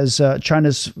Chaumet says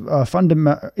China's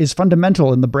is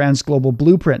fundamental in the brand's global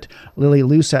blueprint. Lily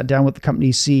Liu sat down with the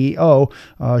company's CEO,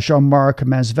 Jean-Marc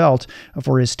Mansvelt,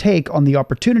 for his take on the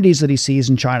opportunities that he sees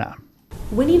in China.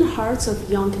 Winning the hearts of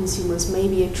young consumers may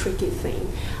be a tricky thing.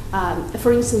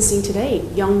 For instance, in today,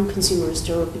 young consumers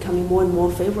are becoming more and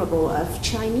more favorable of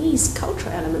Chinese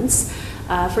cultural elements.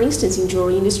 For instance, in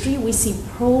jewelry industry, we see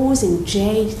pearls and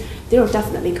jade. They are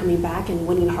definitely coming back and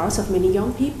winning the hearts of many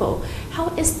young people. How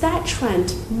is that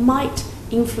trend might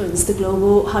influence the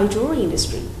global high jewelry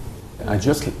industry? I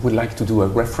just would like to do a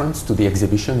reference to the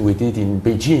exhibition we did in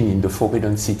Beijing in the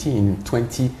Forbidden City in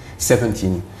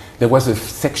 2017. There was a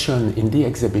section in the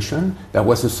exhibition that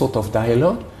was a sort of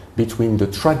dialogue between the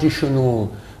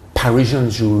traditional Parisian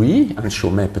jewelry, and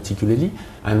Chaumet particularly,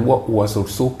 and what was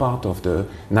also part of the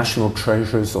national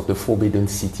treasures of the Forbidden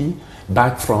City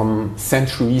back from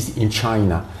centuries in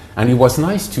China. And it was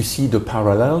nice to see the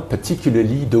parallel,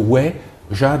 particularly the way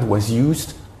jade was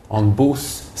used on both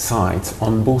sides,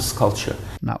 on both cultures.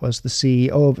 That was the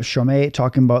CEO of Chaumet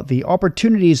talking about the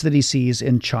opportunities that he sees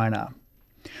in China.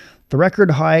 The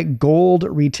record high gold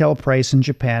retail price in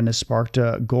Japan has sparked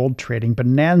a gold trading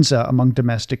bonanza among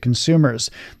domestic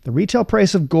consumers. The retail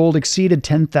price of gold exceeded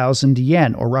 10,000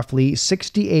 yen, or roughly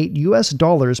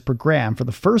 $68 per gram, for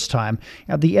the first time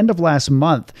at the end of last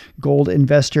month. Gold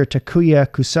investor Takuya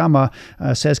Kusama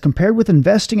says compared with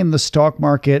investing in the stock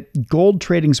market, gold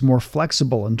trading is more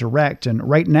flexible and direct, and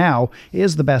right now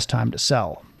is the best time to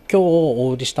sell. These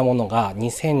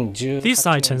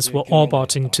items were all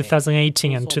bought in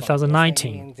 2018 and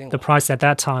 2019. The price at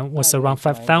that time was around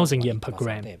 5,000 yen per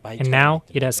gram, and now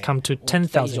it has come to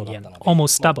 10,000 yen,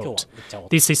 almost doubled.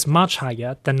 This is much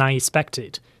higher than I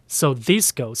expected. So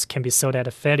these golds can be sold at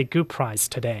a fairly good price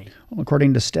today.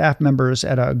 According to staff members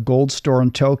at a gold store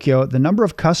in Tokyo, the number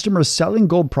of customers selling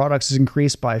gold products has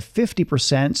increased by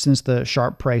 50% since the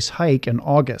sharp price hike in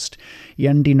August.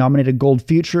 Yen-denominated gold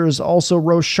futures also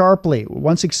rose sharply,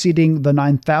 once exceeding the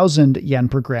 9,000 yen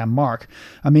per gram mark.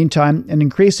 Meantime, an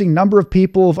increasing number of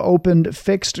people have opened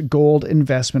fixed gold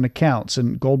investment accounts,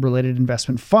 and gold-related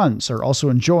investment funds are also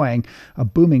enjoying a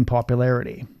booming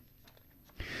popularity.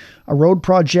 A road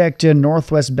project in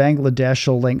northwest Bangladesh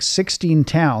will link 16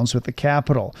 towns with the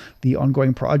capital. The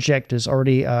ongoing project has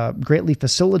already greatly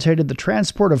facilitated the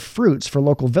transport of fruits for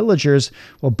local villagers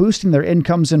while boosting their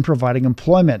incomes and providing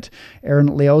employment.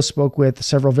 Aaron Leo spoke with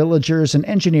several villagers and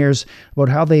engineers about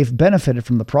how they've benefited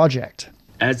from the project.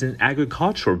 As an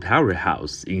agricultural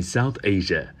powerhouse in South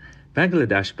Asia,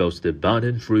 Bangladesh boasts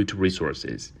abundant fruit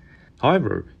resources.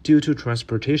 However, due to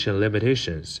transportation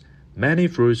limitations, many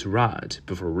fruits rot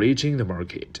before reaching the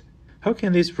market. How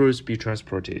can these fruits be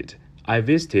transported? I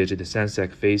visited the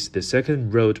Sansak Phase, the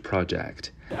second road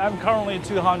project. I'm currently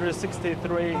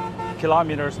 263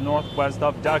 kilometers northwest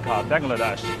of Dhaka,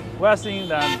 Bangladesh. We're seeing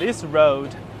that this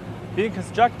road being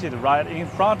constructed right in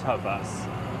front of us,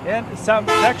 and some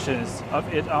sections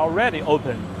of it are already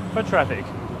open for traffic.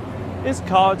 It's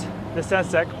called the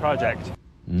Sansak project.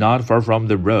 Not far from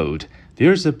the road,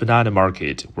 there's a banana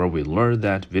market where we learned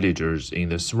that villagers in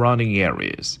the surrounding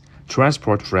areas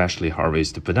transport freshly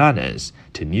harvested bananas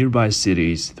to nearby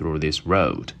cities through this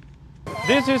road.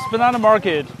 This is banana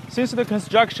market. Since the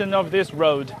construction of this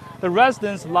road, the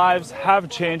residents' lives have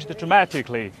changed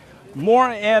dramatically. More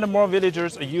and more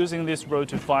villagers are using this road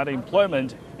to find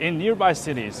employment in nearby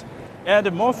cities, and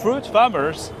more fruit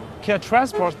farmers can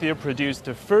transport their produce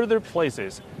to further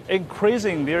places,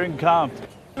 increasing their income.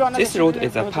 This road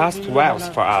is a path to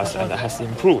wealth for us and has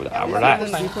improved our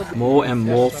lives. More and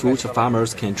more fruit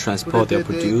farmers can transport their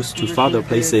produce to farther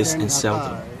places and sell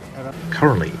them.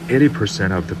 Currently,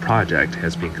 80% of the project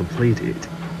has been completed,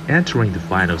 entering the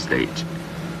final stage.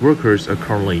 Workers are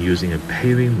currently using a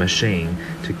paving machine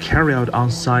to carry out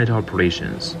on-site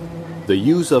operations. The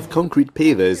use of concrete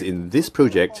pavers in this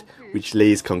project, which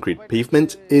lays concrete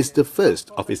pavement, is the first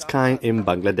of its kind in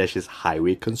Bangladesh's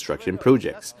highway construction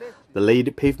projects. The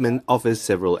laid pavement offers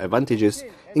several advantages,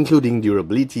 including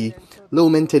durability, low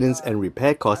maintenance and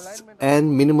repair costs,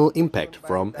 and minimal impact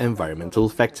from environmental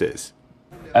factors.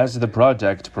 As the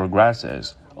project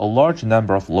progresses, a large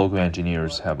number of local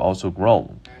engineers have also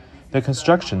grown. The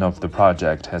construction of the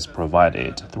project has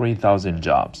provided 3,000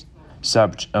 jobs.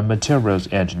 Such a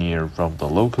materials engineer from the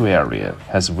local area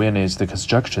has witnessed the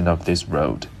construction of this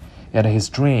road, and his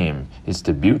dream is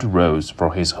to build roads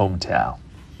for his hometown.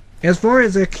 As far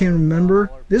as I can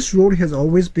remember, this road has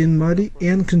always been muddy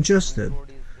and congested.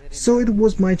 So it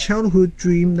was my childhood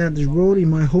dream that the road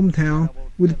in my hometown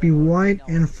would be wide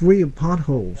and free of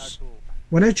potholes.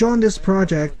 When I joined this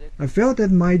project, I felt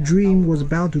that my dream was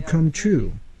about to come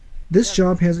true. This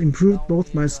job has improved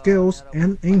both my skills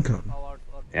and income.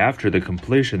 After the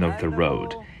completion of the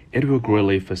road, it will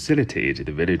greatly facilitate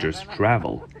the villagers'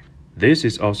 travel. This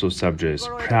is also Subject's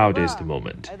proudest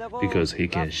moment because he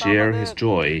can share his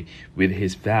joy with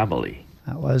his family.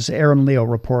 That was Aaron Leo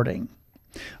reporting.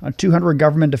 200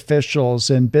 government officials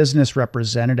and business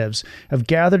representatives have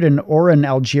gathered in Oran,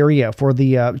 Algeria for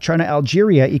the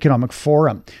China-Algeria Economic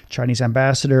Forum. Chinese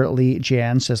Ambassador Li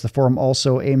Jian says the forum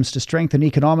also aims to strengthen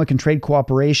economic and trade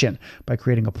cooperation by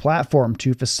creating a platform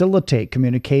to facilitate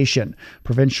communication.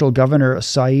 Provincial Governor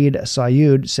Said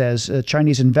Sayud says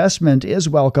Chinese investment is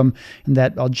welcome and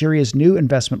that Algeria's new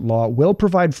investment law will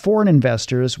provide foreign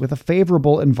investors with a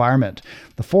favorable environment.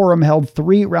 The forum held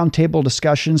 3 roundtable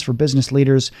discussions for business leaders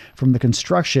from the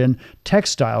construction,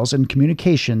 textiles, and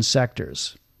communications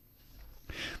sectors.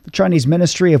 The Chinese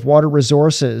Ministry of Water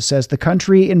Resources says the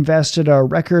country invested a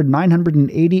record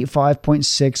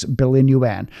 985.6 billion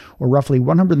yuan, or roughly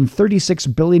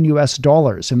 $136 billion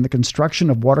in the construction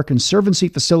of water conservancy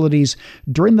facilities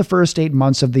during the first 8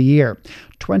 months of the year.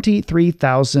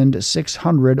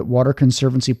 23,600 water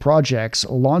conservancy projects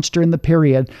launched during the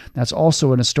period. That's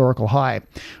also an historical high.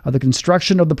 The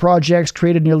construction of the projects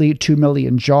created nearly 2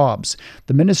 million jobs.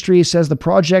 The ministry says the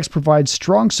projects provide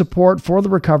strong support for the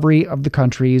recovery of the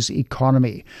country's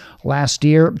economy. Last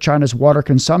year, China's water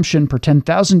consumption per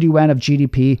 10,000 yuan of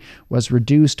GDP was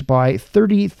reduced by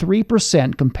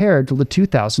 33% compared to the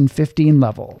 2015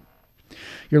 level.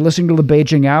 You're listening to the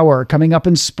Beijing Hour. Coming up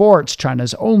in sports,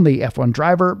 China's only F1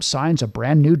 driver signs a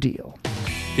brand new deal.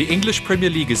 The English Premier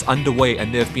League is underway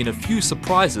and there have been a few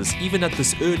surprises even at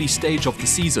this early stage of the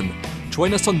season.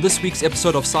 Join us on this week's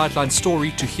episode of Sideline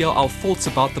Story to hear our thoughts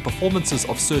about the performances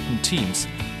of certain teams.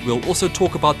 We'll also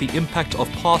talk about the impact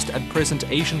of past and present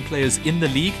Asian players in the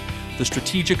league, the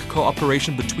strategic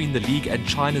cooperation between the league and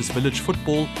China's village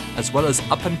football, as well as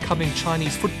up-and-coming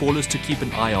Chinese footballers to keep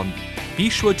an eye on. Be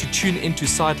sure to tune into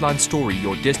Sideline Story,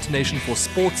 your destination for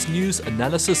sports news,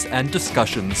 analysis, and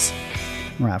discussions.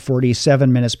 We're at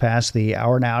 47 minutes past the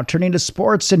hour now. Turning to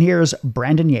sports, and here's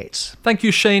Brandon Yates. Thank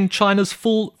you, Shane. China's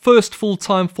first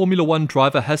full-time Formula One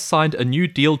driver has signed a new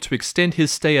deal to extend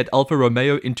his stay at Alfa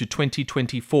Romeo into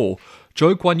 2024.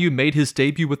 Zhou Guanyu made his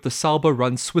debut with the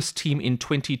Sauber-run Swiss team in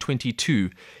 2022.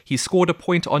 He scored a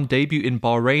point on debut in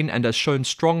Bahrain and has shown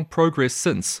strong progress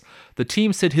since. The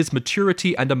team said his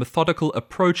maturity and a methodical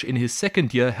approach in his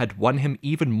second year had won him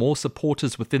even more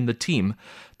supporters within the team.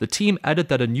 The team added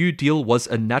that a new deal was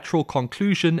a natural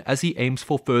conclusion as he aims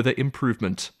for further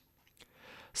improvement.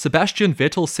 Sebastian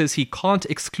Vettel says he can't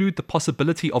exclude the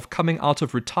possibility of coming out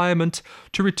of retirement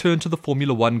to return to the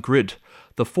Formula One grid.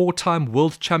 The 4-time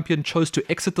world champion chose to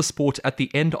exit the sport at the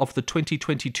end of the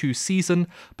 2022 season,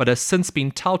 but has since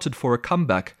been touted for a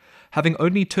comeback. Having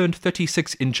only turned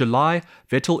 36 in July,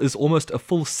 Vettel is almost a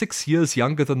full 6 years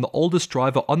younger than the oldest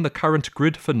driver on the current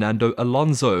grid, Fernando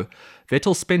Alonso.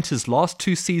 Vettel spent his last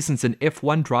 2 seasons in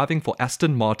F1 driving for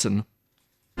Aston Martin.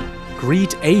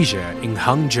 Greet Asia in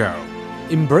Hangzhou.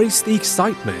 Embrace the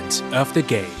excitement of the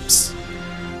Games.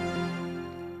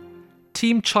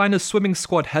 Team China's swimming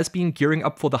squad has been gearing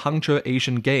up for the Hangzhou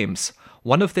Asian Games.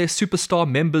 One of their superstar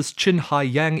members, Qin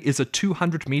Haiyang, is a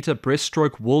 200-meter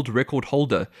breaststroke world record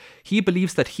holder. He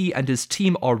believes that he and his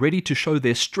team are ready to show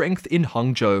their strength in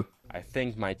Hangzhou. I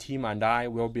think my team and I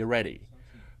will be ready.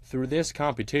 Through this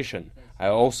competition, I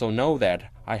also know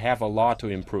that I have a lot to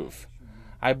improve.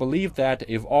 I believe that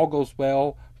if all goes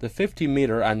well, the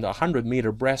 50-meter and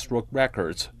 100-meter breaststroke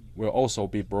records will also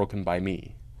be broken by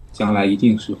me.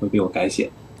 Qin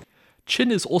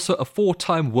is also a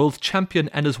 4-time world champion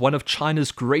and is one of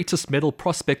China's greatest medal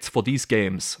prospects for these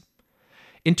games.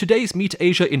 In today's Meet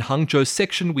Asia in Hangzhou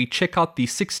section, we check out the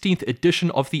 16th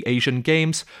edition of the Asian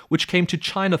Games, which came to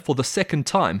China for the second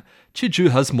time.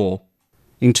 Chiju has more.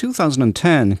 In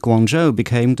 2010, Guangzhou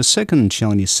became the second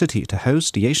Chinese city to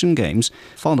host the Asian Games,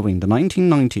 following the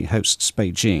 1990 hosts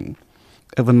Beijing.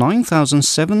 Over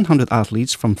 9,700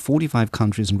 athletes from 45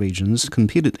 countries and regions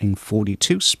competed in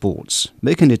 42 sports,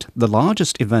 making it the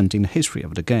largest event in the history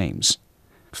of the Games.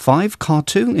 5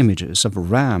 cartoon images of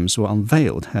rams were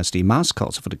unveiled as the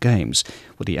mascots for the Games,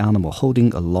 with the animal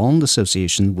holding a long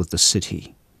association with the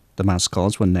city. The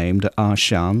mascots were named A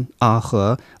Xiang, A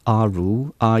He, A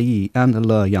Ru, A Yi, and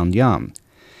Le Yang Yang.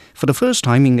 For the first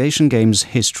time in Asian Games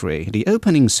history, the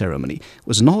opening ceremony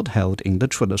was not held in the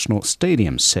traditional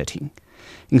stadium setting.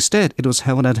 Instead, it was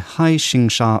held at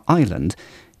Haixingsha Island,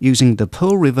 using the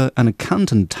Pearl River and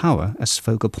Canton Tower as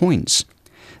focal points.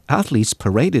 Athletes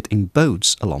paraded in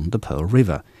boats along the Pearl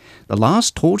River. The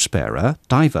last torchbearer,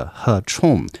 diver He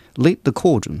Chong, lit the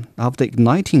cauldron after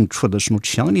igniting traditional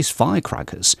Chinese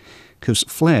firecrackers, whose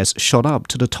flares shot up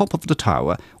to the top of the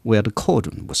tower where the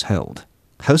cauldron was held.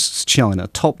 Hosts China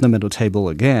topped the medal table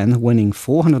again, winning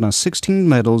 416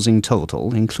 medals in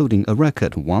total, including a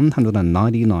record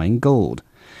 199 gold.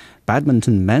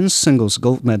 Badminton men's singles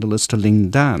gold medalist Lin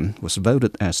Dan was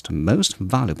voted as the most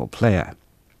valuable player.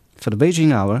 For the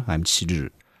Beijing Hour, I'm Qi Zhi.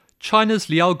 China's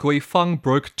Liao Guifang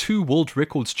broke 2 world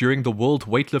records during the World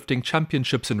Weightlifting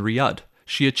Championships in Riyadh.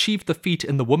 She achieved the feat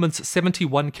in the women's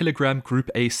 71-kilogram Group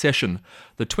A session.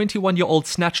 The 21-year-old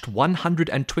snatched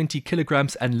 120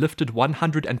 kilograms and lifted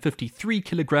 153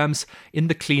 kilograms in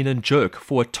the clean and jerk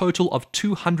for a total of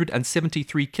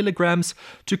 273 kilograms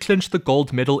to clinch the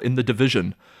gold medal in the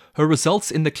division. Her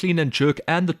results in the clean and jerk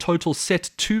and the total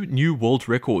set 2 new world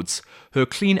records. Her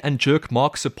clean and jerk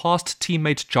mark surpassed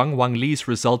teammate Zhang Wangli's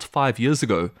result 5 years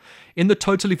ago. In the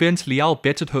total event, Liao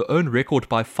bettered her own record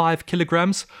by 5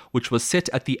 kilograms, which was set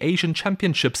at the Asian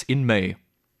Championships in May.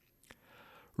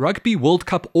 Rugby World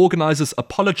Cup organisers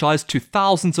apologised to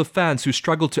thousands of fans who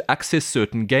struggled to access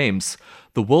certain games.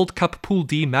 The World Cup Pool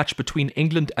D match between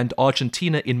England and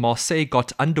Argentina in Marseille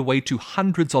got underway to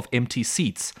hundreds of empty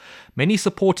seats. Many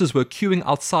supporters were queuing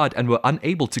outside and were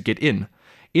unable to get in.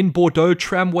 In Bordeaux,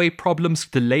 tramway problems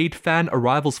delayed fan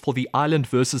arrivals for the Ireland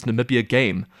versus Namibia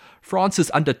game. France is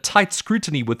under tight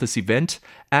scrutiny with this event,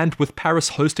 and with Paris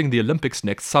hosting the Olympics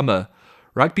next summer.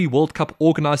 Rugby World Cup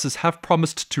organisers have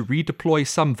promised to redeploy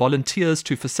some volunteers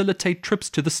to facilitate trips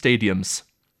to the stadiums.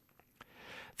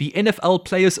 The NFL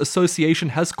Players Association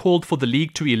has called for the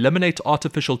league to eliminate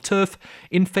artificial turf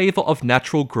in favour of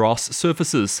natural grass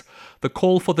surfaces. The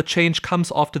call for the change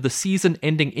comes after the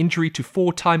season-ending injury to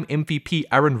 4-time MVP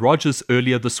Aaron Rodgers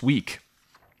earlier this week.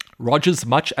 Rodgers'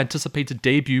 much-anticipated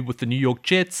debut with the New York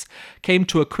Jets came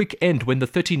to a quick end when the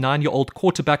 39-year-old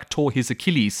quarterback tore his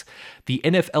Achilles. The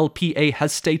NFLPA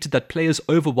has stated that players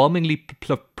overwhelmingly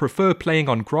prefer playing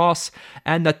on grass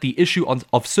and that the issue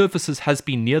of surfaces has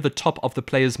been near the top of the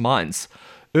players' minds.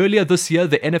 Earlier this year,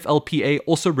 the NFLPA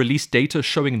also released data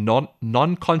showing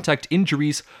non-contact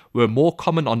injuries were more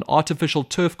common on artificial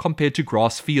turf compared to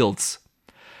grass fields.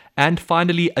 And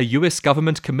finally, a US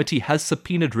government committee has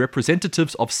subpoenaed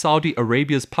representatives of Saudi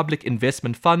Arabia's Public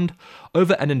Investment Fund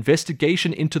over an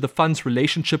investigation into the fund's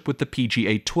relationship with the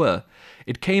PGA Tour.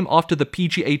 It came after the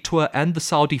PGA Tour and the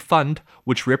Saudi fund,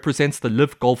 which represents the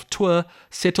Live Golf Tour,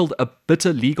 settled a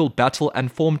bitter legal battle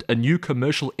and formed a new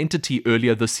commercial entity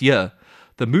earlier this year.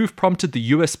 The move prompted the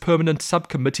US Permanent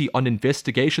Subcommittee on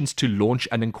Investigations to launch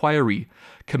an inquiry.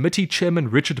 Committee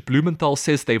Chairman Richard Blumenthal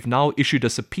says they've now issued a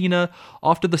subpoena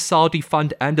after the Saudi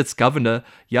fund and its governor,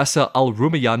 Yasser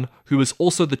Al-Rumayyan, who is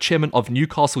also the chairman of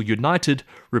Newcastle United,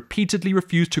 repeatedly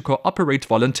refused to cooperate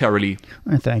voluntarily.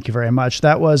 Thank you very much.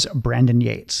 That was Brandon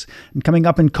Yates. And coming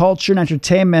up in culture and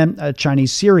entertainment, a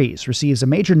Chinese series receives a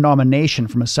major nomination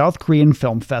from a South Korean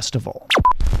film festival.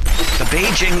 The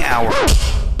Beijing Hour.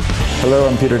 Hello,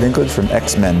 I'm Peter Dinklage from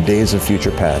X-Men Days of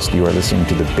Future Past. You are listening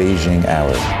to the Beijing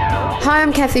Hour. Hi,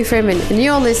 I'm Kathy Freeman, and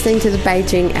you're listening to the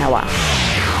Beijing Hour.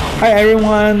 Hi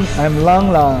everyone, I'm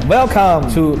Lang Lang.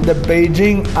 Welcome to the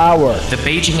Beijing Hour. The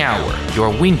Beijing Hour,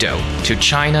 your window to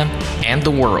China and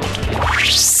the world.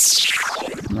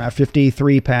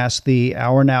 53 past the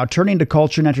hour now. Turning to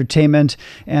culture and entertainment,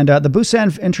 and the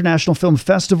Busan International Film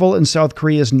Festival in South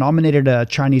Korea has nominated a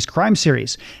Chinese crime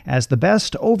series as the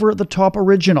best over-the-top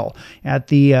original at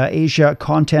the Asia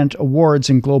Content Awards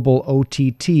and Global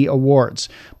OTT Awards.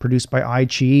 Produced by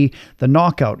iQIYI, The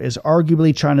Knockout is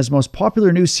arguably China's most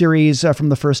popular new series from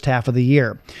the first half of the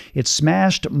year. It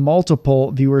smashed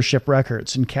multiple viewership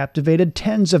records and captivated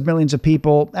tens of millions of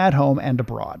people at home and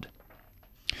abroad.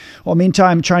 Well,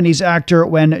 meantime, Chinese actor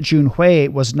Wen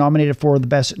Junhui was nominated for the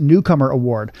Best Newcomer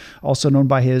Award, also known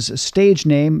by his stage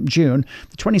name, June.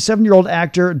 The 27-year-old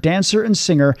actor, dancer, and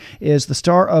singer is the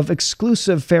star of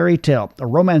Exclusive Fairy Tale, a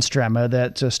romance drama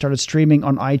that started streaming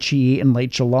on iQIYI in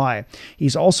late July.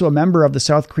 He's also a member of the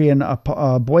South Korean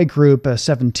boy group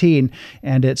 17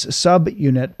 and its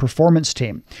sub-unit performance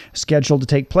team. Scheduled to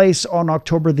take place on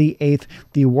October the 8th,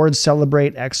 the awards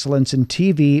celebrate excellence in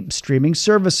TV, streaming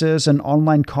services, and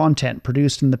online content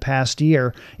produced in the past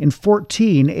year in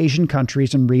 14 Asian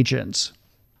countries and regions.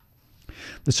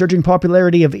 The surging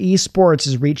popularity of esports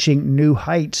is reaching new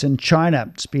heights in China.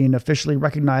 It's being officially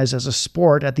recognized as a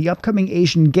sport at the upcoming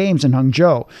Asian Games in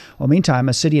Hangzhou. Well, meantime, in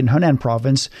a city in Hunan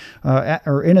Province,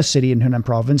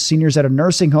 seniors at a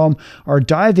nursing home are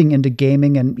diving into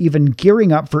gaming and even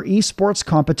gearing up for esports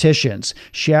competitions.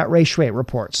 Xia Rui Shui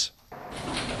reports.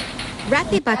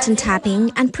 Rapid button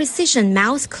tapping and precision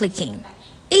mouse clicking.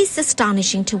 It's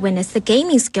astonishing to witness the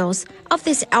gaming skills of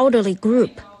this elderly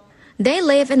group. They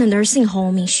live in a nursing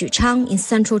home in Xuchang in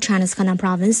central China's Henan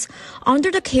province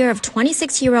under the care of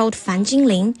 26-year-old Fan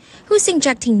Jingling, who's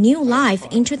injecting new life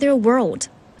into their world.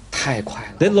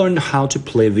 They learned how to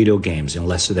play video games in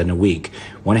less than a week.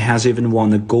 One has even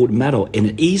won a gold medal in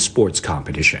an esports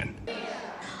competition.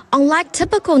 Unlike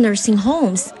typical nursing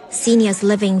homes, seniors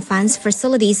living in Fan's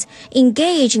facilities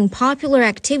engage in popular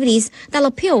activities that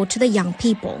appeal to the young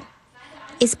people.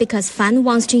 It's because Fan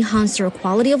wants to enhance their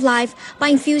quality of life by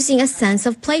infusing a sense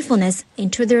of playfulness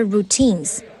into their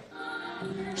routines.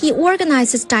 He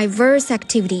organizes diverse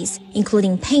activities,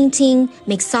 including painting,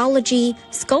 mixology,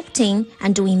 sculpting,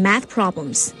 and doing math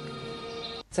problems.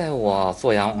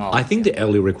 I think the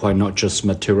elderly require not just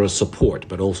material support,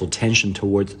 but also attention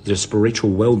towards their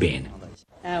spiritual well-being.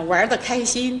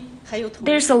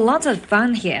 There's a lot of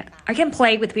fun here. I can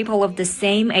play with people of the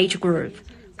same age group.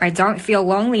 I don't feel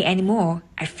lonely anymore.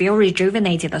 I feel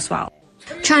rejuvenated as well.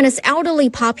 China's elderly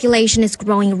population is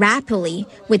growing rapidly,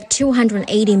 with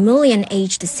 280 million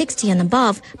aged 60 and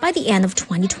above by the end of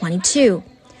 2022,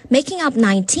 making up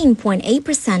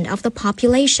 19.8% of the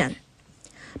population.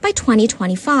 By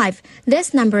 2025,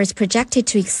 this number is projected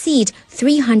to exceed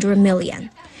 300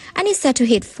 million, and is set to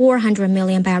hit 400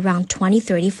 million by around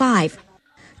 2035.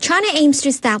 China aims to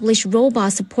establish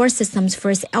robust support systems for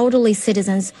its elderly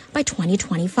citizens by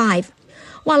 2025,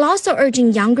 while also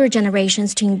urging younger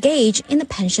generations to engage in the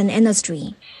pension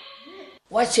industry.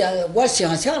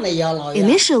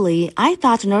 Initially, I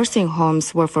thought nursing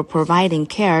homes were for providing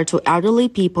care to elderly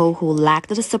people who lacked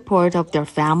the support of their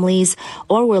families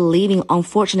or were living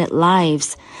unfortunate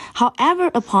lives.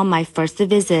 However, upon my first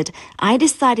visit, I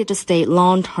decided to stay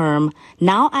long-term.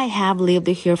 Now I have lived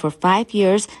here for 5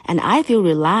 years and I feel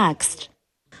relaxed.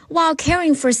 While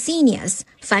caring for seniors,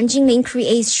 Fan Jingling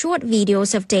creates short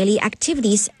videos of daily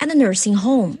activities at the nursing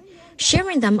home,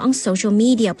 sharing them on social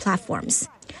media platforms.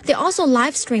 They also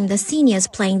live stream the seniors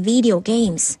playing video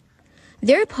games.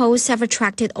 Their posts have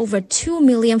attracted over 2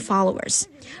 million followers,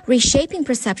 reshaping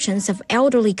perceptions of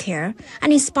elderly care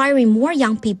and inspiring more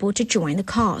young people to join the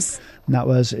cause. And that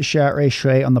was Xia Rui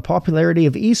Shui on the popularity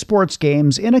of esports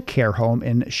games in a care home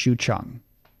in Xuchang.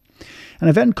 An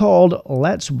event called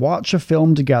Let's Watch a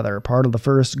Film Together, part of the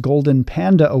first Golden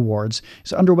Panda Awards,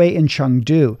 is underway in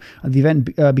Chengdu. The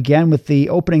event began with the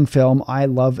opening film, I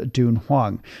Love Dun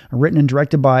Huang. Written and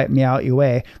directed by Miao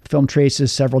Yue, the film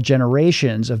traces several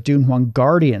generations of Dun Huang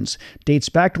guardians, dates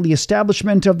back to the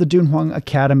establishment of the Dun Huang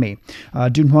Academy.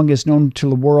 Dun Huang is known to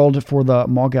the world for the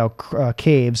Mogao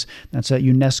Caves. That's a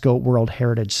UNESCO World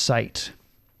Heritage Site.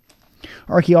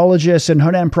 Archaeologists in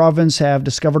Hunan Province have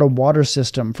discovered a water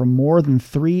system from more than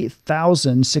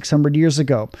 3,600 years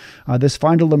ago. This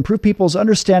find will improve people's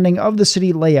understanding of the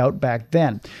city layout back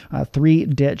then. 3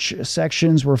 ditch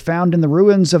sections were found in the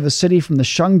ruins of a city from the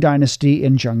Shang Dynasty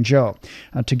in Zhengzhou.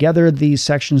 Together, these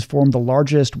sections form the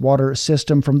largest water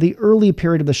system from the early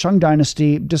period of the Shang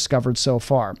Dynasty discovered so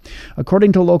far.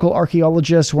 According to local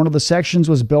archaeologists, one of the sections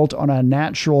was built on a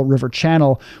natural river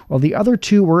channel, while the other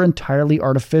 2 were entirely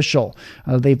artificial.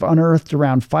 They've unearthed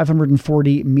around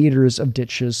 540 meters of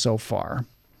ditches so far.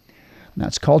 And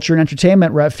that's culture and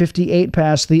entertainment. We're at 58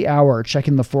 past the hour.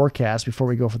 Checking the forecast before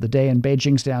we go for the day. And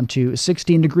Beijing's down to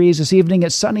 16 degrees this evening.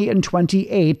 It's sunny and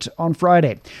 28 on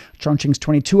Friday. Chongqing's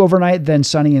 22 overnight, then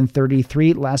sunny and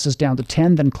 33. Lasa's down to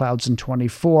 10, then clouds and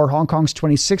 24. Hong Kong's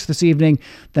 26 this evening,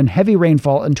 then heavy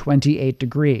rainfall and 28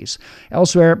 degrees.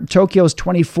 Elsewhere, Tokyo's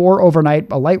 24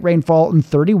 overnight, a light rainfall and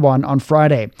 31 on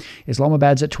Friday.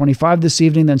 Islamabad's at 25 this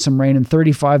evening, then some rain and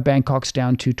 35. Bangkok's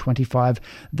down to 25,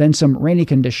 then some rainy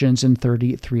conditions and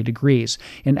 33 degrees.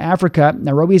 In Africa,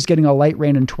 Nairobi's getting a light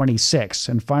rain and 26.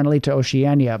 And finally to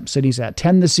Oceania, Sydney's at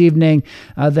 10 this evening,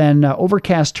 then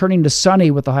overcast turning to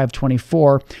sunny with a high of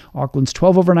 24. Auckland's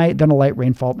 12 overnight, then a light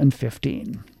rainfall and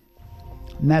 15.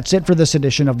 And that's it for this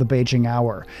edition of the Beijing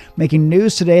Hour. Making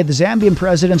news today, the Zambian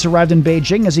president's arrived in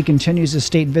Beijing as he continues his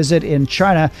state visit in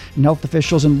China, and health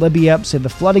officials in Libya say the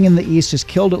flooding in the east has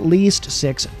killed at least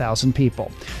 6,000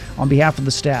 people. On behalf of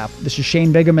the staff, this is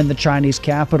Shane Bigham in the Chinese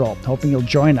capital, hoping you'll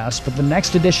join us for the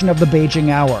next edition of the Beijing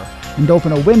Hour and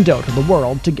open a window to the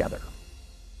world together.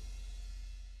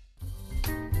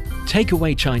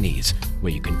 Takeaway Chinese,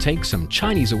 where you can take some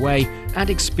Chinese away and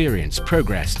experience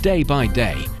progress day by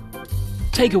day.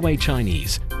 Takeaway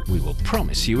Chinese. We will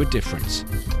promise you a difference.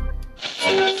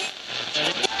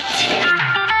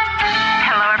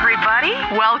 Hello, everybody.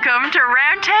 Welcome to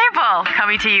Roundtable,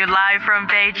 coming to you live from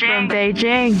Beijing.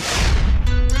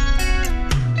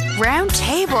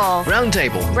 Roundtable.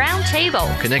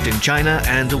 Roundtable. Connecting China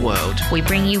and the world. We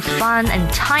bring you fun and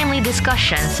timely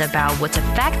discussions about what's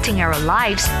affecting our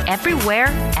lives everywhere,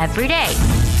 every day.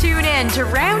 Tune in to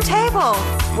Roundtable,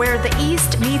 where the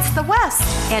East meets the West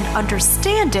and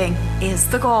understanding is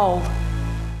the goal.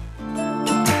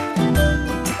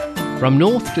 From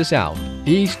north to south,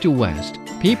 east to west,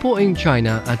 people in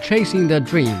China are chasing their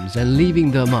dreams and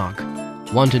leaving their mark.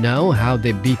 Want to know how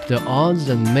they beat the odds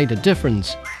and made a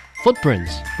difference?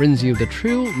 Footprints brings you the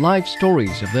true life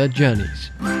stories of their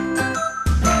journeys.